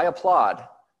Williams. I applaud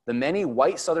the many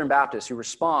white Southern Baptists who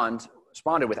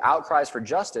responded with outcries for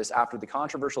justice after the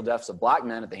controversial deaths of black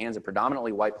men at the hands of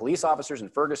predominantly white police officers in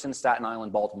Ferguson, Staten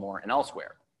Island, Baltimore, and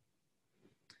elsewhere.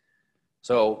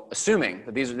 So assuming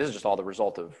that this is just all the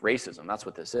result of racism, that's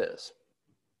what this is.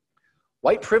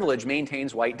 White privilege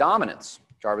maintains white dominance.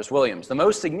 Jarvis Williams. The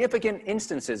most significant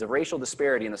instances of racial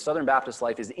disparity in the Southern Baptist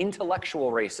life is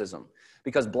intellectual racism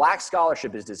because black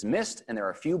scholarship is dismissed and there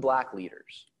are few black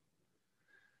leaders.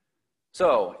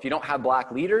 So if you don't have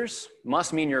black leaders,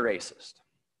 must mean you're racist.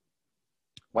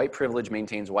 White privilege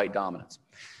maintains white dominance.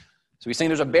 So he's saying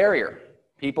there's a barrier.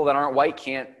 People that aren't white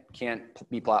can't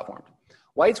be platformed.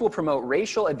 Whites will promote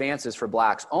racial advances for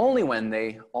blacks only when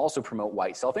they also promote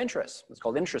white self-interest. It's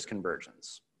called interest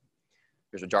convergence.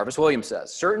 Here's what Jarvis Williams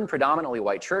says. Certain predominantly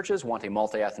white churches want a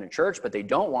multi-ethnic church, but they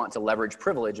don't want to leverage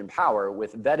privilege and power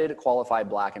with vetted, qualified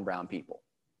black and brown people.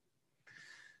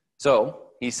 So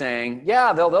he's saying,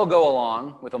 yeah, they'll go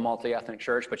along with a multi-ethnic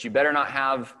church, but you better not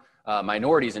have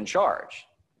minorities in charge.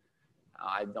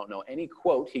 I don't know any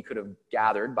quote he could have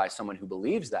gathered by someone who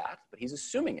believes that, but he's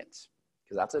assuming it,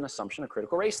 because that's an assumption of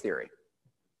critical race theory.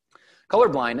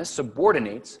 Colorblindness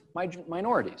subordinates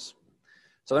minorities.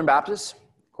 Southern Baptists,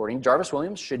 according to Jarvis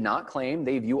Williams, should not claim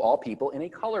they view all people in a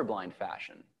colorblind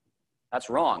fashion. That's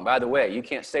wrong. By the way, you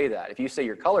can't say that. If you say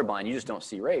you're colorblind, you just don't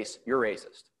see race, you're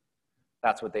racist.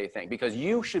 That's what they think. Because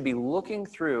you should be looking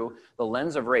through the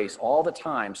lens of race all the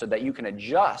time so that you can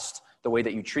adjust the way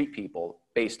that you treat people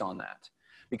based on that.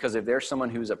 Because if there's someone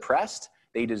who's oppressed,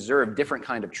 they deserve different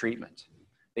kind of treatment.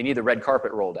 They need the red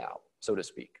carpet rolled out, so to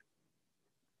speak.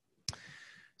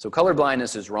 So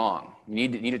colorblindness is wrong. You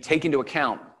need to take into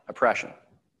account oppression.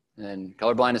 And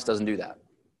colorblindness doesn't do that.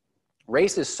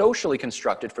 Race is socially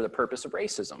constructed for the purpose of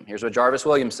racism. Here's what Jarvis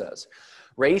Williams says.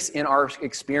 Race in our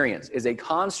experience is a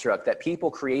construct that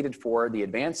people created for the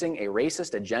advancing a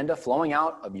racist agenda flowing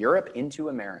out of Europe into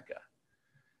America.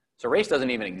 So race doesn't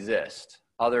even exist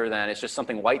other than it's just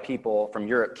something white people from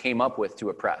Europe came up with to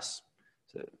oppress.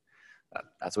 So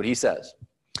that's what he says.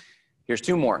 Here's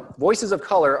two more. Voices of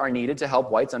color are needed to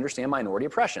help whites understand minority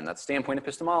oppression. That's standpoint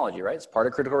epistemology, right? It's part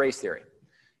of critical race theory.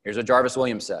 Here's what Jarvis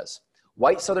Williams says.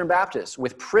 White Southern Baptists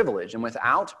with privilege and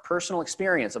without personal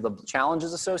experience of the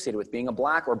challenges associated with being a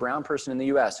black or brown person in the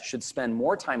U.S. should spend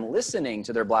more time listening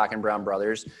to their black and brown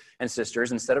brothers and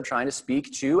sisters instead of trying to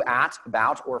speak to, at,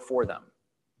 about, or for them.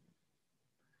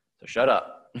 So shut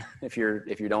up if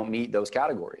you don't meet those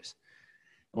categories.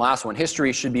 And last one,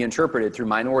 history should be interpreted through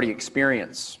minority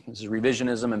experience. This is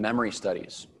revisionism and memory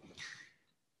studies.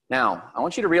 Now, I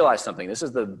want you to realize something. This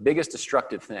is the biggest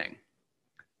destructive thing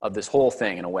of this whole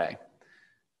thing in a way.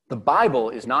 The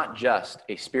Bible is not just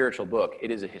a spiritual book, it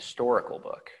is a historical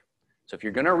book. So if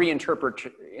you're going to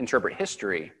interpret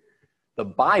history, the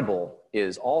Bible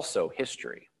is also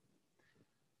history.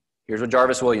 Here's what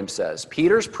Jarvis Williams says.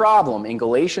 Peter's problem in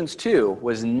Galatians 2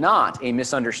 was not a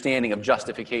misunderstanding of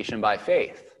justification by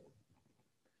faith,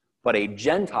 but a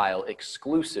Gentile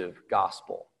exclusive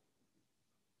gospel.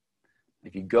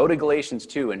 If you go to Galatians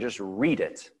 2 and just read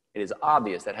it, it is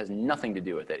obvious that has nothing to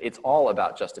do with it. It's all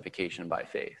about justification by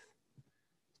faith.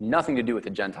 Nothing to do with the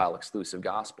Gentile exclusive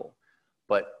gospel.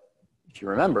 But if you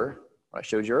remember what I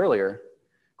showed you earlier,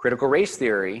 critical race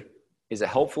theory is a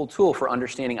helpful tool for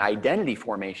understanding identity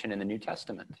formation in the New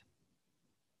Testament.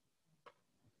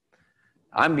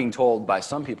 I'm being told by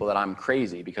some people that I'm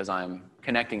crazy because I'm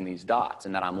connecting these dots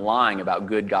and that I'm lying about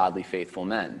good, godly, faithful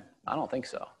men. I don't think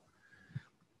so.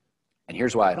 And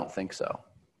here's why I don't think so.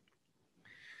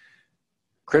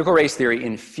 Critical race theory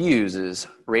infuses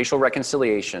racial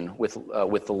reconciliation with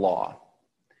the law.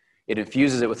 It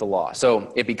infuses it with the law.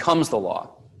 So it becomes the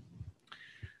law.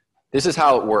 This is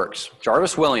how it works.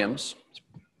 Jarvis Williams,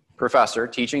 professor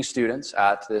teaching students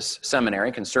at this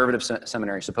seminary, conservative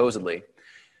seminary supposedly,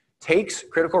 takes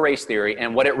critical race theory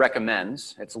and what it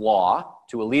recommends, its law,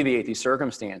 to alleviate these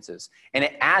circumstances, and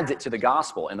it adds it to the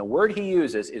gospel. And the word he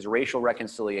uses is racial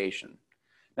reconciliation.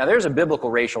 Now, there's a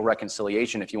biblical racial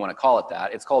reconciliation, if you want to call it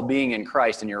that. It's called being in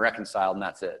Christ and you're reconciled, and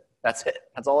that's it. That's it.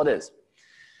 That's all it is.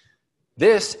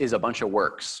 This is a bunch of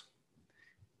works.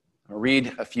 I'll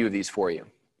read a few of these for you.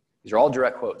 These are all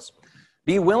direct quotes.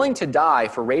 Be willing to die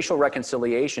for racial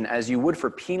reconciliation as you would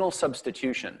for penal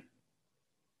substitution.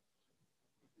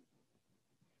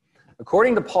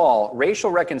 According to Paul, racial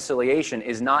reconciliation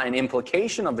is not an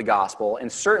implication of the gospel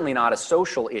and certainly not a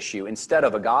social issue instead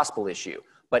of a gospel issue,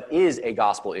 but is a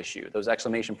gospel issue. Those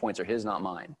exclamation points are his, not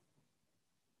mine.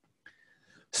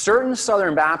 Certain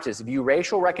Southern Baptists view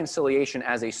racial reconciliation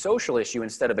as a social issue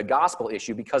instead of a gospel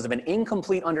issue because of an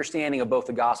incomplete understanding of both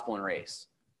the gospel and race.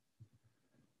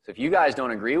 So if you guys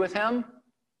don't agree with him,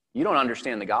 you don't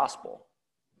understand the gospel.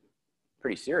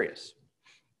 Pretty serious.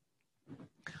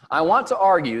 I want to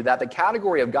argue that the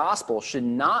category of gospel should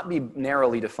not be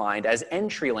narrowly defined as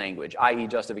entry language, i.e.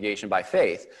 justification by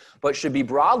faith, but should be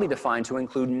broadly defined to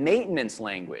include maintenance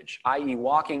language, i.e.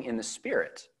 walking in the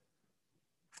Spirit.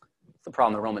 That's the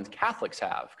problem the Roman Catholics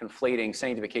have, conflating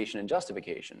sanctification and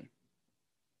justification.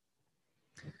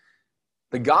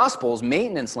 The gospel's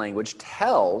maintenance language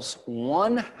tells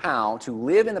one how to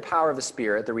live in the power of the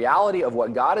Spirit, the reality of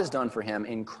what God has done for him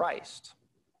in Christ.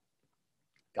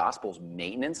 Gospel's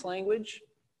maintenance language?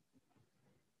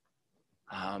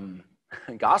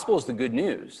 Gospel is the good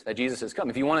news that Jesus has come.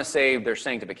 If you want to say there's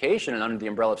sanctification and under the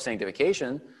umbrella of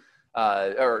sanctification,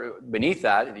 or beneath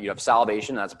that, you have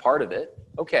salvation, that's a part of it.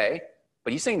 Okay,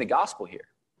 but he's saying the gospel here.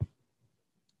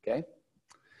 Okay?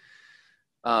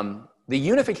 The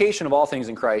unification of all things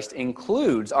in Christ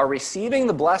includes our receiving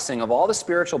the blessing of all the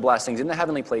spiritual blessings in the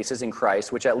heavenly places in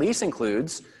Christ, which at least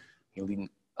includes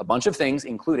a bunch of things,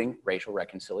 including racial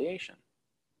reconciliation.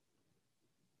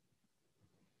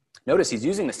 Notice he's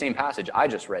using the same passage I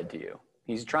just read to you.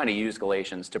 He's trying to use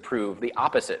Galatians to prove the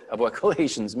opposite of what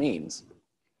Galatians means.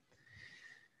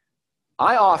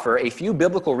 I offer a few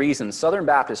biblical reasons Southern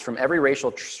Baptists from every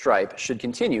racial stripe should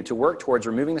continue to work towards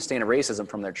removing the stain of racism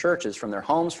from their churches, from their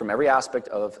homes, from every aspect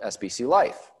of SBC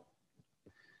life.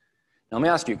 Now let me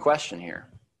ask you a question here.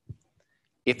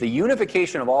 If the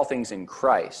unification of all things in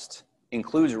Christ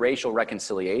includes racial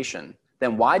reconciliation,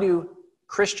 then why do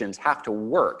Christians have to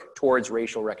work towards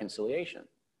racial reconciliation?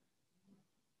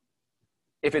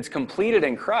 If it's completed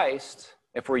in Christ,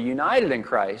 if we're united in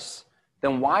Christ,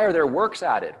 then why are there works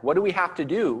added? What do we have to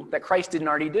do that Christ didn't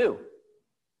already do?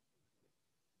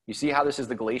 You see how this is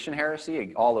the Galatian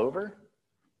heresy all over?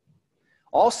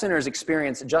 All sinners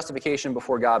experience justification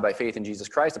before God by faith in Jesus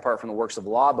Christ apart from the works of the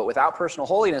law, but without personal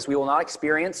holiness, we will not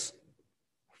experience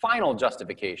final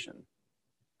justification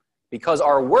because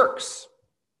our works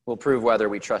will prove whether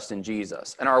we trust in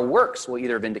Jesus, and our works will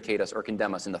either vindicate us or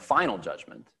condemn us in the final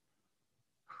judgment.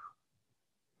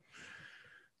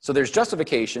 So there's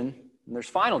justification, and there's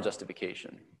final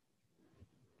justification.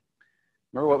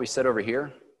 Remember what we said over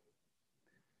here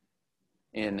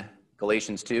in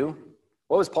Galatians 2?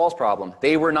 What was Paul's problem?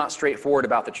 They were not straightforward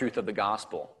about the truth of the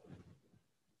gospel.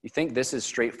 You think this is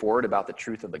straightforward about the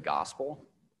truth of the gospel?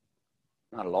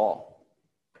 Not at all.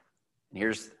 And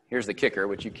here's the kicker,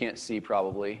 which you can't see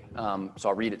probably, so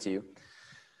I'll read it to you.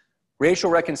 Racial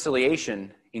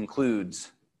reconciliation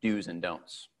includes do's and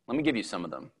don'ts. Let me give you some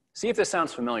of them. See if this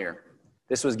sounds familiar.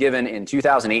 This was given in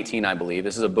 2018, I believe.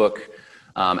 This is a book.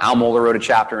 Al Mohler wrote a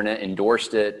chapter in it,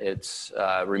 endorsed it. It's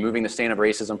Removing the Stain of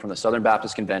Racism from the Southern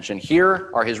Baptist Convention. Here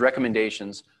are his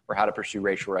recommendations for how to pursue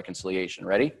racial reconciliation.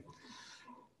 Ready?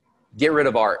 Get rid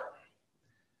of art.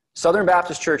 Southern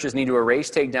Baptist churches need to erase,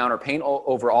 take down, or paint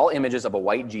over all images of a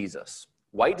white Jesus,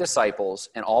 white disciples,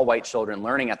 and all white children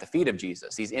learning at the feet of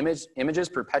Jesus. These images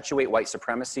perpetuate white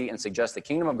supremacy and suggest the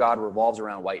kingdom of God revolves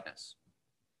around whiteness.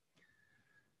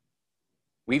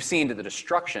 We've seen the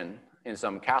destruction in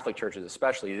some Catholic churches,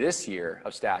 especially this year,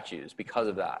 of statues because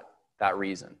of that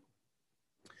reason.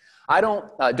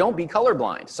 Don't be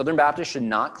colorblind. Southern Baptists should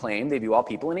not claim they view all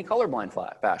people in a colorblind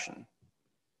fashion.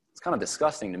 It's kind of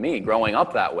disgusting to me growing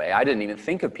up that way. I didn't even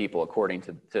think of people according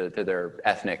to their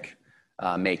ethnic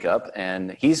makeup,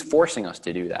 and he's forcing us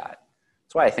to do that.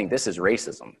 That's why I think this is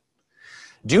racism.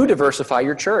 Do diversify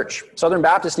your church. Southern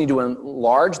Baptists need to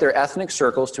enlarge their ethnic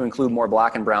circles to include more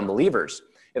black and brown believers.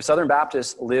 If Southern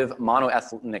Baptists live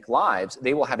monoethnic lives,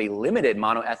 they will have a limited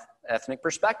monoethnic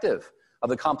perspective of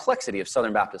the complexity of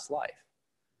Southern Baptist life.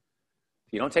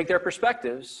 If you don't take their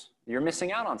perspectives, you're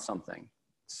missing out on something.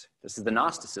 This is the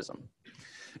Gnosticism.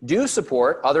 Do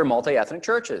support other multi-ethnic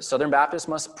churches. Southern Baptists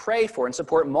must pray for and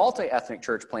support multi-ethnic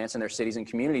church plants in their cities and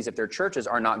communities if their churches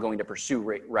are not going to pursue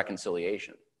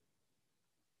reconciliation.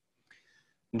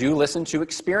 Do listen to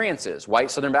experiences.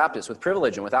 White Southern Baptists with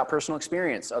privilege and without personal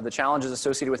experience of the challenges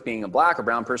associated with being a black or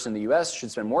brown person in the U.S.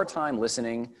 should spend more time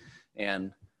listening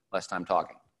and less time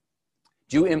talking.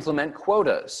 Do implement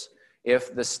quotas.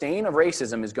 If the stain of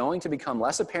racism is going to become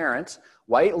less apparent,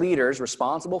 white leaders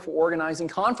responsible for organizing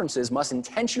conferences must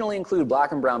intentionally include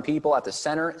black and brown people at the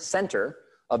center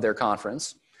of their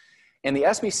conference. And the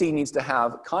SBC needs to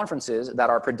have conferences that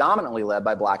are predominantly led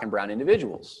by black and brown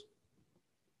individuals.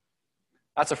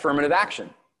 That's affirmative action,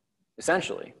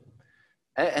 essentially.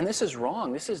 And this is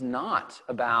wrong. This is not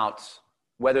about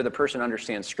whether the person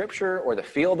understands Scripture or the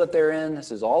field that they're in.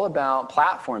 This is all about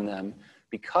platform them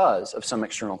because of some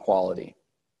external quality.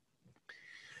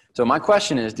 So my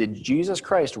question is, did Jesus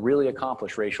Christ really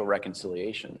accomplish racial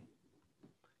reconciliation?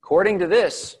 According to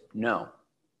this, no.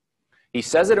 He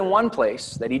says it in one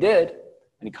place that he did,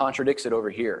 and he contradicts it over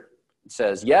here. It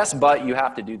says, yes, but you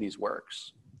have to do these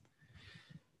works.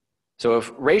 So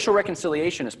if racial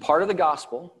reconciliation is part of the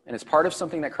gospel, and it's part of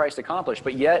something that Christ accomplished,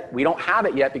 but yet we don't have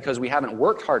it yet because we haven't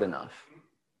worked hard enough,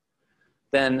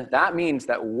 then that means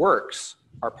that works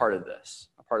are part of this,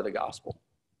 are part of the gospel.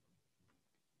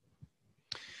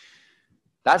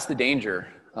 That's the danger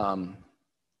of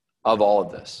all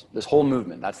of this. This whole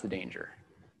movement, that's the danger,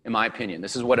 in my opinion.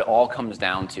 This is what it all comes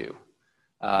down to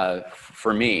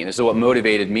for me. This is what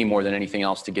motivated me more than anything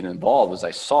else to get involved, was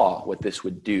I saw what this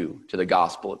would do to the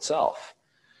gospel itself.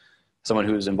 Someone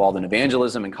who's involved in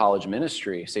evangelism and college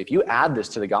ministry, say, if you add this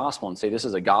to the gospel and say this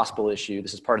is a gospel issue,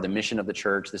 this is part of the mission of the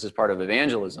church, this is part of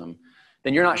evangelism,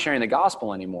 then you're not sharing the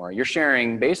gospel anymore. You're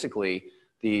sharing basically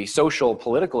the social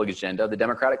political agenda of the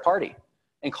Democratic Party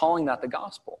and calling that the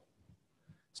gospel.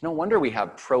 It's no wonder we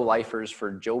have pro-lifers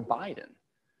for Joe Biden.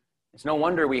 It's no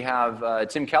wonder we have,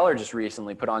 Tim Keller just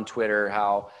recently put on Twitter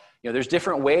how, there's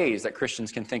different ways that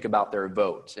Christians can think about their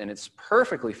vote. And it's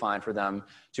perfectly fine for them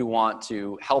to want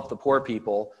to help the poor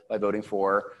people by voting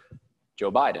for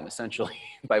Joe Biden, essentially,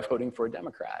 by voting for a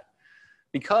Democrat.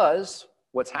 Because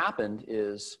what's happened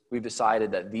is we've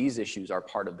decided that these issues are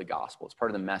part of the gospel. It's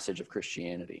part of the message of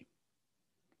Christianity.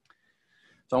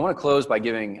 So I want to close by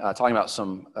talking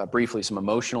about briefly some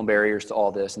emotional barriers to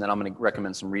all this, and then I'm going to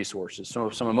recommend some resources. So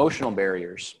some emotional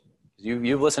barriers.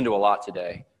 You've listened to a lot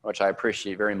today, which I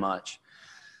appreciate very much.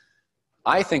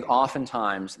 I think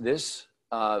oftentimes this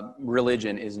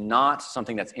religion is not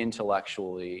something that's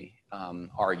intellectually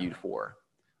argued for.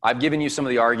 I've given you some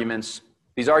of the arguments.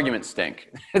 These arguments stink.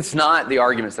 It's not the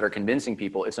arguments that are convincing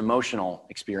people. It's emotional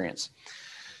experience.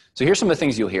 So here's some of the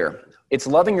things you'll hear. It's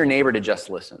loving your neighbor to just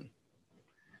listen.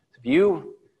 If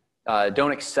you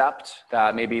don't accept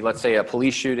that maybe, let's say, a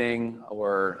police shooting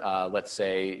or let's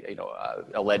say,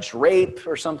 alleged rape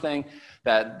or something,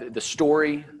 that the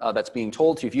story that's being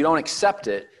told to you, if you don't accept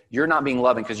it, you're not being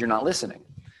loving because you're not listening.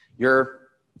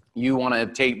 You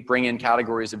want to bring in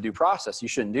categories of due process. You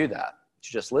shouldn't do that. You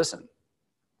should just listen.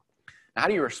 Now, how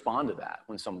do you respond to that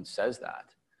when someone says that?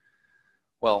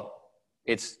 Well,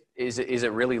 is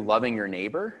it really loving your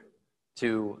neighbor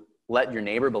to let your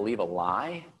neighbor believe a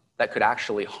lie that could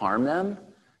actually harm them,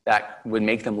 that would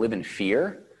make them live in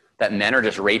fear, that men are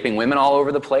just raping women all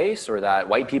over the place, or that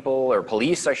white people, or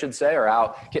police, I should say, are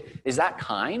out? Is that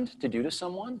kind to do to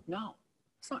someone? No,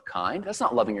 it's not kind. That's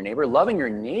not loving your neighbor. Loving your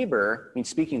neighbor means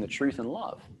speaking the truth in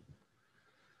love.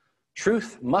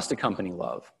 Truth must accompany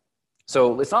love.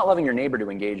 So it's not loving your neighbor to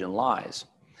engage in lies.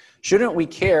 Shouldn't we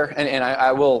care? And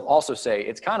I will also say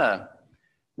it's kind of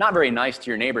not very nice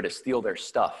to your neighbor to steal their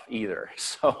stuff either.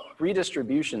 So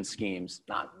redistribution schemes,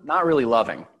 not really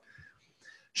loving.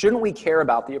 Shouldn't we care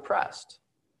about the oppressed?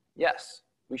 Yes,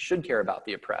 we should care about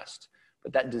the oppressed.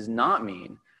 But that does not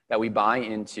mean that we buy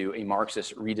into a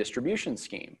Marxist redistribution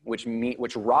scheme, which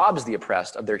robs the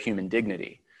oppressed of their human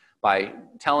dignity by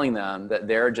telling them that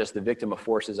they're just the victim of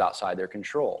forces outside their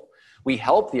control. We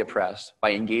help the oppressed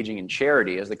by engaging in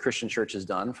charity, as the Christian church has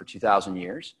done for 2,000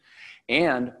 years,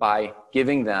 and by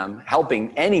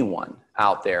helping anyone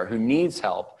out there who needs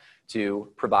help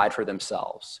to provide for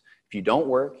themselves. If you don't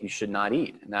work, you should not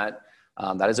eat. And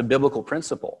that is a biblical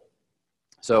principle.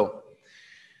 So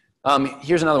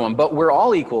here's another one. But we're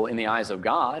all equal in the eyes of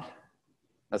God.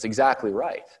 That's exactly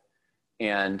right.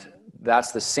 And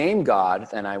that's the same God,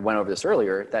 and I went over this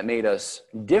earlier, that made us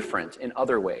different in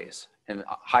other ways. And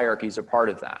hierarchies are part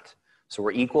of that. So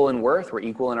we're equal in worth, we're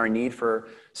equal in our need for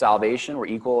salvation, we're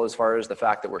equal as far as the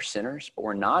fact that we're sinners, but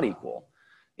we're not equal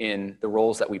in the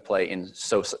roles that we play in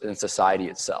society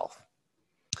itself.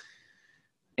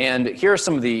 And here are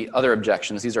some of the other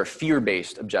objections. These are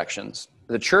fear-based objections.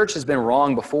 The church has been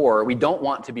wrong before. We don't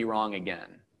want to be wrong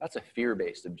again. That's a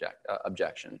fear-based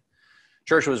objection.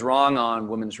 Church was wrong on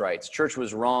women's rights. Church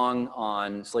was wrong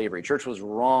on slavery. Church was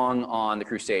wrong on the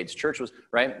Crusades. Church was,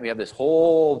 right? We have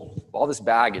all this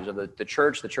baggage of the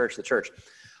church.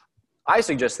 I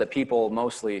suggest that people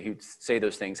mostly who say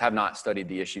those things have not studied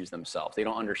the issues themselves. They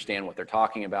don't understand what they're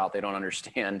talking about. They don't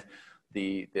understand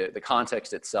the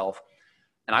context itself.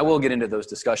 And I will get into those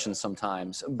discussions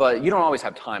sometimes, but you don't always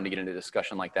have time to get into a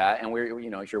discussion like that. And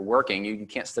if you're working, you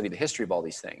can't study the history of all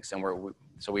these things. And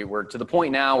we're to the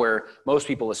point now where most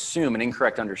people assume an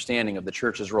incorrect understanding of the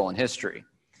church's role in history.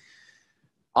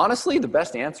 Honestly, the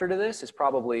best answer to this is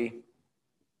probably,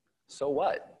 so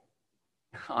what?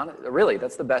 Really,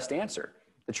 that's the best answer.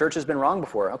 The church has been wrong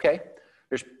before. Okay.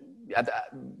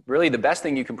 Really, the best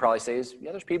thing you can probably say is,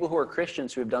 yeah, there's people who are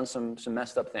Christians who have done some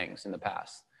messed up things in the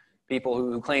past. People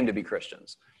who claim to be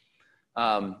Christians.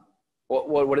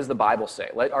 What does the Bible say?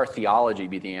 Let our theology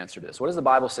be the answer to this. What does the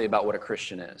Bible say about what a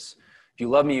Christian is? If you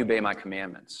love me, you obey my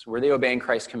commandments. Were they obeying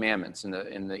Christ's commandments in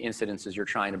the incidences you're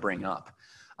trying to bring up?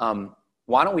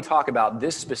 Why don't we talk about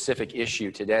this specific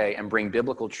issue today and bring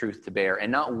biblical truth to bear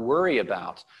and not worry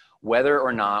about whether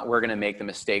or not we're going to make the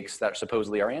mistakes that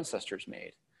supposedly our ancestors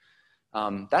made?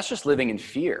 That's just living in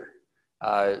fear.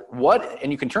 And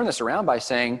you can turn this around by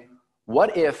saying,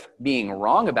 what if being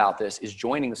wrong about this is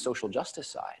joining the social justice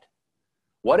side?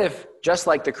 What if, just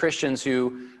like the Christians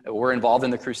who were involved in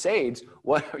the Crusades,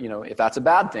 if that's a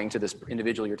bad thing to this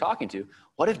individual you're talking to,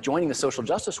 what if joining the social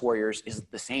justice warriors is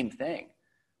the same thing?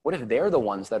 What if they're the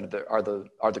ones that are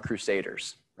the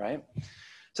crusaders, right?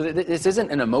 So this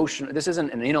isn't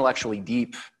an intellectually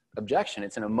deep objection.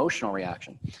 It's an emotional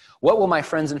reaction. What will my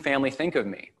friends and family think of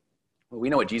me? Well, we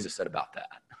know what Jesus said about that.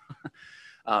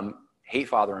 Hate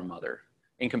father and mother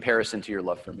in comparison to your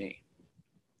love for me.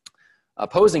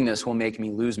 Opposing this will make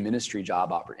me lose ministry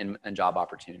and job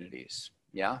opportunities.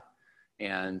 Yeah.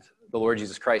 And the Lord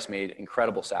Jesus Christ made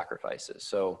incredible sacrifices.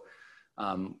 So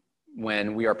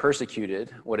when we are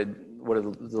persecuted, what did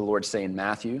the Lord say in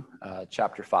Matthew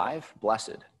chapter 5?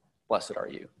 Blessed are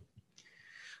you.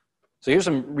 So here's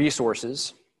some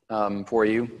resources for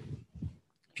you.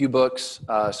 A few books,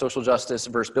 Social Justice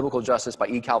versus Biblical Justice by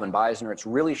E. Calvin Beisner. It's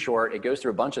really short. It goes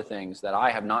through a bunch of things that I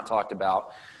have not talked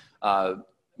about.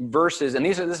 Verses, and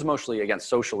this is mostly against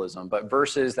socialism, but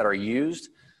verses that are used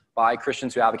by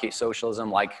Christians who advocate socialism,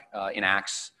 like in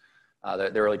Acts,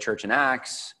 the early church in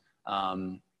Acts,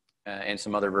 and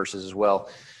some other verses as well.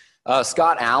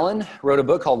 Scott Allen wrote a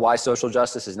book called Why Social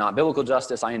Justice is Not Biblical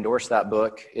Justice. I endorsed that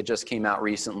book. It just came out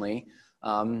recently.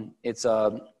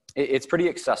 It's pretty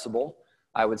accessible,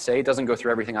 I would say. It doesn't go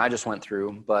through everything I just went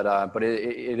through, but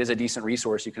it is a decent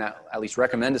resource you can at least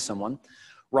recommend to someone.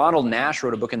 Ronald Nash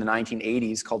wrote a book in the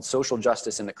 1980s called Social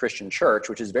Justice in the Christian Church,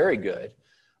 which is very good.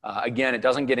 Again, it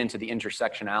doesn't get into the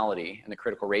intersectionality and the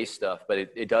critical race stuff, but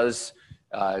it does.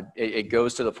 It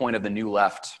goes to the point of the New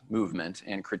Left movement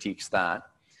and critiques that.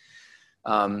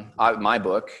 My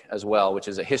book as well, which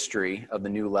is a history of the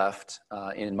New Left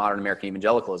in modern American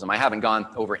evangelicalism. I haven't gone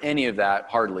over any of that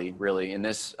hardly, really, in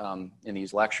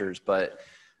these lectures, but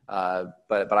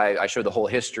I showed the whole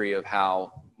history of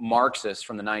how Marxists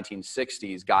from the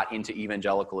 1960s got into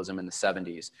evangelicalism in the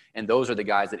 70s, and those are the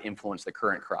guys that influenced the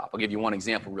current crop. I'll give you one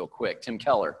example real quick. Tim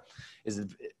Keller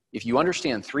if you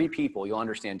understand three people, you'll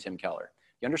understand Tim Keller.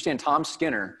 You understand Tom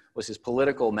Skinner was his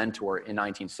political mentor in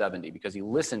 1970 because he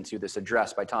listened to this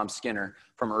address by Tom Skinner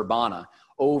from Urbana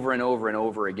over and over and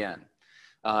over again.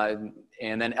 And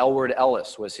then Elward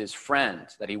Ellis was his friend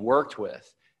that he worked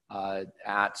with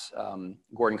at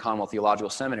Gordon Conwell Theological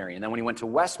Seminary. And then when he went to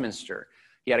Westminster,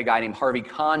 he had a guy named Harvey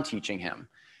Kahn teaching him.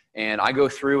 And I go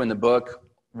through in the book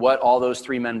what all those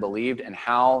three men believed and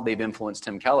how they've influenced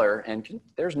Tim Keller. And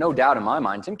there's no doubt in my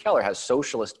mind, Tim Keller has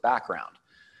socialist background.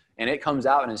 And it comes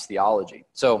out in his theology.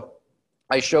 So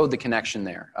I showed the connection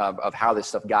there of how this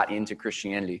stuff got into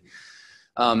Christianity.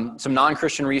 Some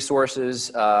non-Christian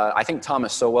resources. I think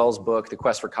Thomas Sowell's book, The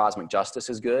Quest for Cosmic Justice,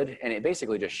 is good. And it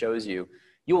basically just shows you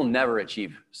will never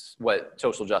achieve what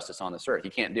social justice on this earth.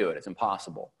 You can't do it. It's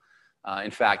impossible.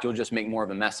 In fact, you'll just make more of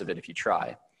a mess of it if you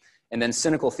try. And then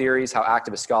Cynical Theories, How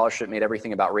Activist Scholarship Made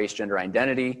Everything About Race, Gender,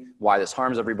 Identity, Why This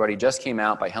Harms Everybody, just came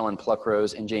out by Helen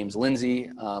Pluckrose and James Lindsay.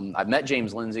 I've met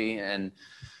James Lindsay, and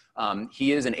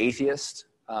he is an atheist.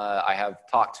 I have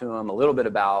talked to him a little bit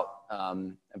about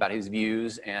his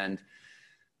views, and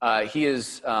he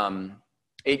is,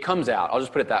 it comes out. I'll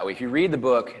just put it that way. If you read the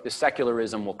book, the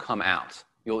secularism will come out.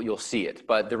 You'll see it.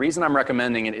 But the reason I'm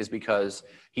recommending it is because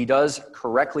he does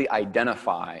correctly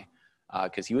identify,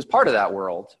 because he was part of that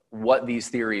world, what these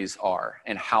theories are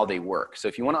and how they work. So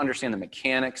if you want to understand the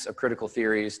mechanics of critical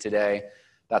theories today,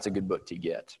 that's a good book to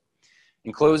get.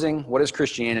 In closing, what does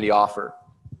Christianity offer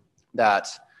that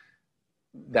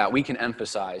we can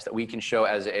emphasize, that we can show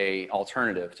as an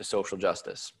alternative to social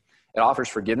justice? It offers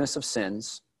forgiveness of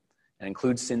sins and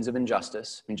includes sins of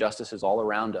injustice. Injustice is all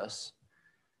around us.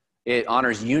 It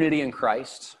honors unity in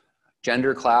Christ,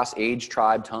 gender, class, age,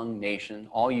 tribe, tongue, nation,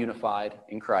 all unified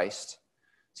in Christ.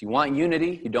 So you want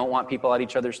unity, you don't want people at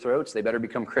each other's throats, they better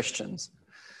become Christians.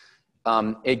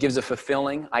 It gives a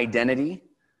fulfilling identity,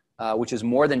 which is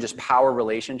more than just power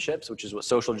relationships, which is what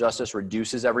social justice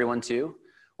reduces everyone to.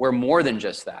 We're more than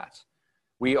just that.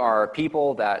 We are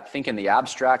people that think in the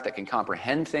abstract, that can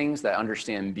comprehend things, that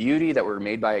understand beauty, that we're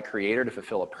made by a creator to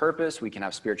fulfill a purpose. We can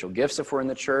have spiritual gifts if we're in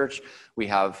the church. We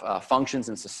have functions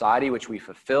in society which we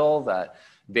fulfill that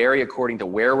vary according to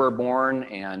where we're born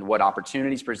and what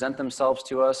opportunities present themselves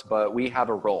to us, but we have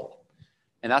a role.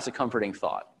 And that's a comforting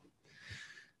thought.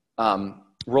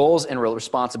 Roles and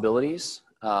responsibilities.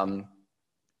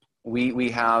 We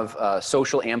have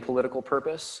social and political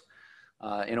purpose.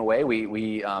 In a way,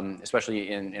 we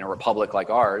especially in a republic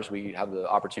like ours, we have the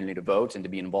opportunity to vote and to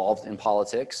be involved in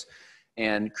politics.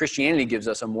 And Christianity gives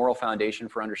us a moral foundation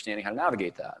for understanding how to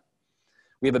navigate that.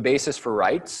 We have a basis for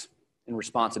rights and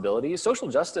responsibilities. Social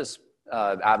justice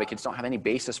advocates don't have any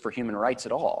basis for human rights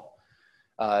at all.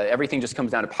 Everything just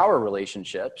comes down to power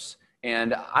relationships.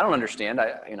 And I don't understand,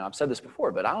 I've said this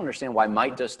before, but I don't understand why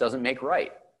might just doesn't make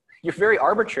right. You're very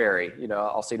arbitrary,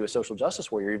 I'll say to a social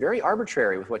justice warrior, you're very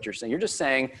arbitrary with what you're saying. You're just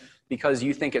saying because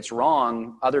you think it's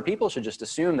wrong, other people should just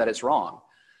assume that it's wrong.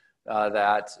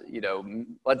 Let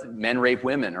men rape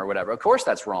women or whatever. Of course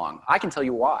that's wrong. I can tell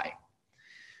you why.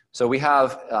 So we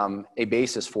have a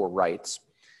basis for rights.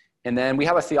 And then we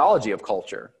have a theology of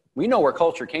culture. We know where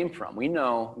culture came from. We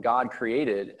know God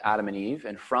created Adam and Eve,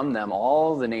 and from them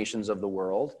all the nations of the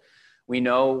world. We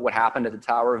know what happened at the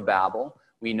Tower of Babel.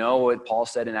 We know what Paul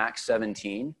said in Acts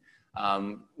 17.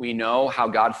 We know how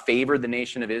God favored the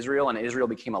nation of Israel, and Israel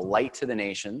became a light to the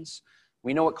nations.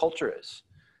 We know what culture is.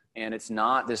 And it's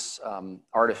not this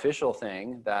artificial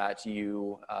thing that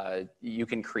you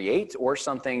can create, or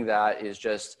something that is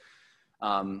just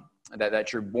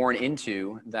that you're born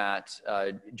into that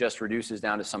just reduces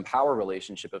down to some power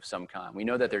relationship of some kind. We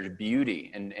know that there's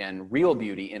beauty and real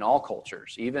beauty in all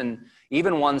cultures, even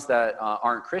ones that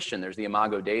aren't Christian. There's the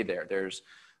Imago Dei there. There's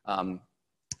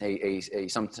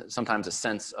sometimes a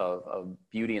sense of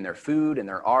beauty in their food and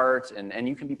their art, and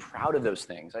you can be proud of those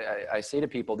things. I say to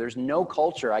people, there's no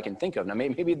culture I can think of. Now,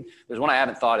 maybe there's one I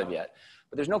haven't thought of yet,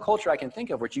 but there's no culture I can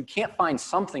think of which you can't find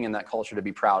something in that culture to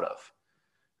be proud of.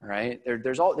 Right?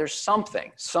 There's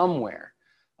something somewhere.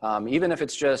 Even if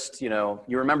it's just, you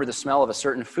remember the smell of a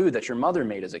certain food that your mother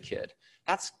made as a kid.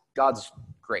 That's God's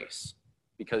grace,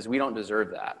 because we don't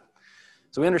deserve that.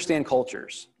 So we understand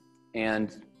cultures.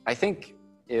 And I think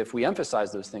if we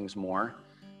emphasize those things more,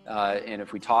 and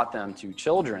if we taught them to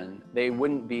children, they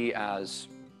wouldn't be as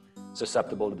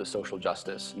susceptible to the social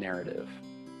justice narrative.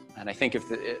 And I think if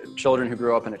the children who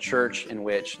grew up in a church in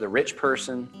which the rich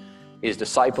person is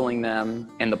discipling them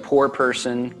and the poor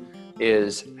person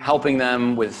is helping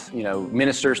them with,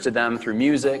 ministers to them through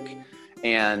music,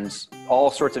 and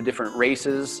all sorts of different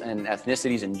races and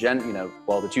ethnicities and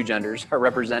the two genders are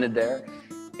represented there,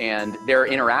 and they're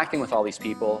interacting with all these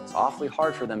people, it's awfully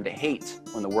hard for them to hate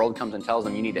when the world comes and tells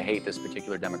them you need to hate this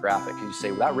particular demographic. Because you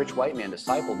say, well, that rich white man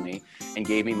discipled me and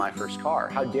gave me my first car.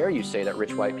 How dare you say that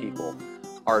rich white people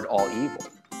are all evil?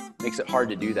 Makes it hard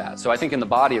to do that. So I think in the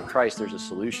body of Christ, there's a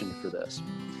solution for this.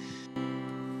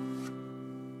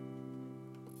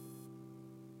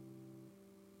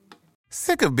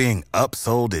 Sick of being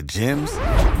upsold at gyms?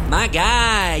 My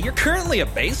guy, you're currently a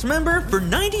base member? For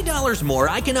 $90 more,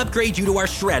 I can upgrade you to our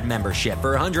Shred membership.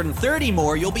 For $130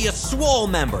 more, you'll be a Swole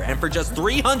member. And for just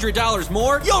 $300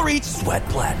 more, you'll reach Sweat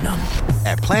Platinum.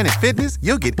 At Planet Fitness,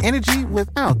 you'll get energy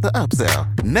without the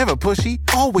upsell. Never pushy,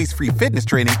 always free fitness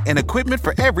training and equipment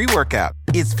for every workout.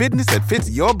 It's fitness that fits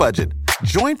your budget.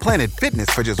 Join Planet Fitness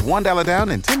for just $1 down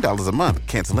and $10 a month.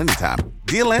 Cancel anytime.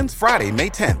 Deal ends Friday, May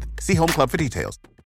 10th. See Home Club for details.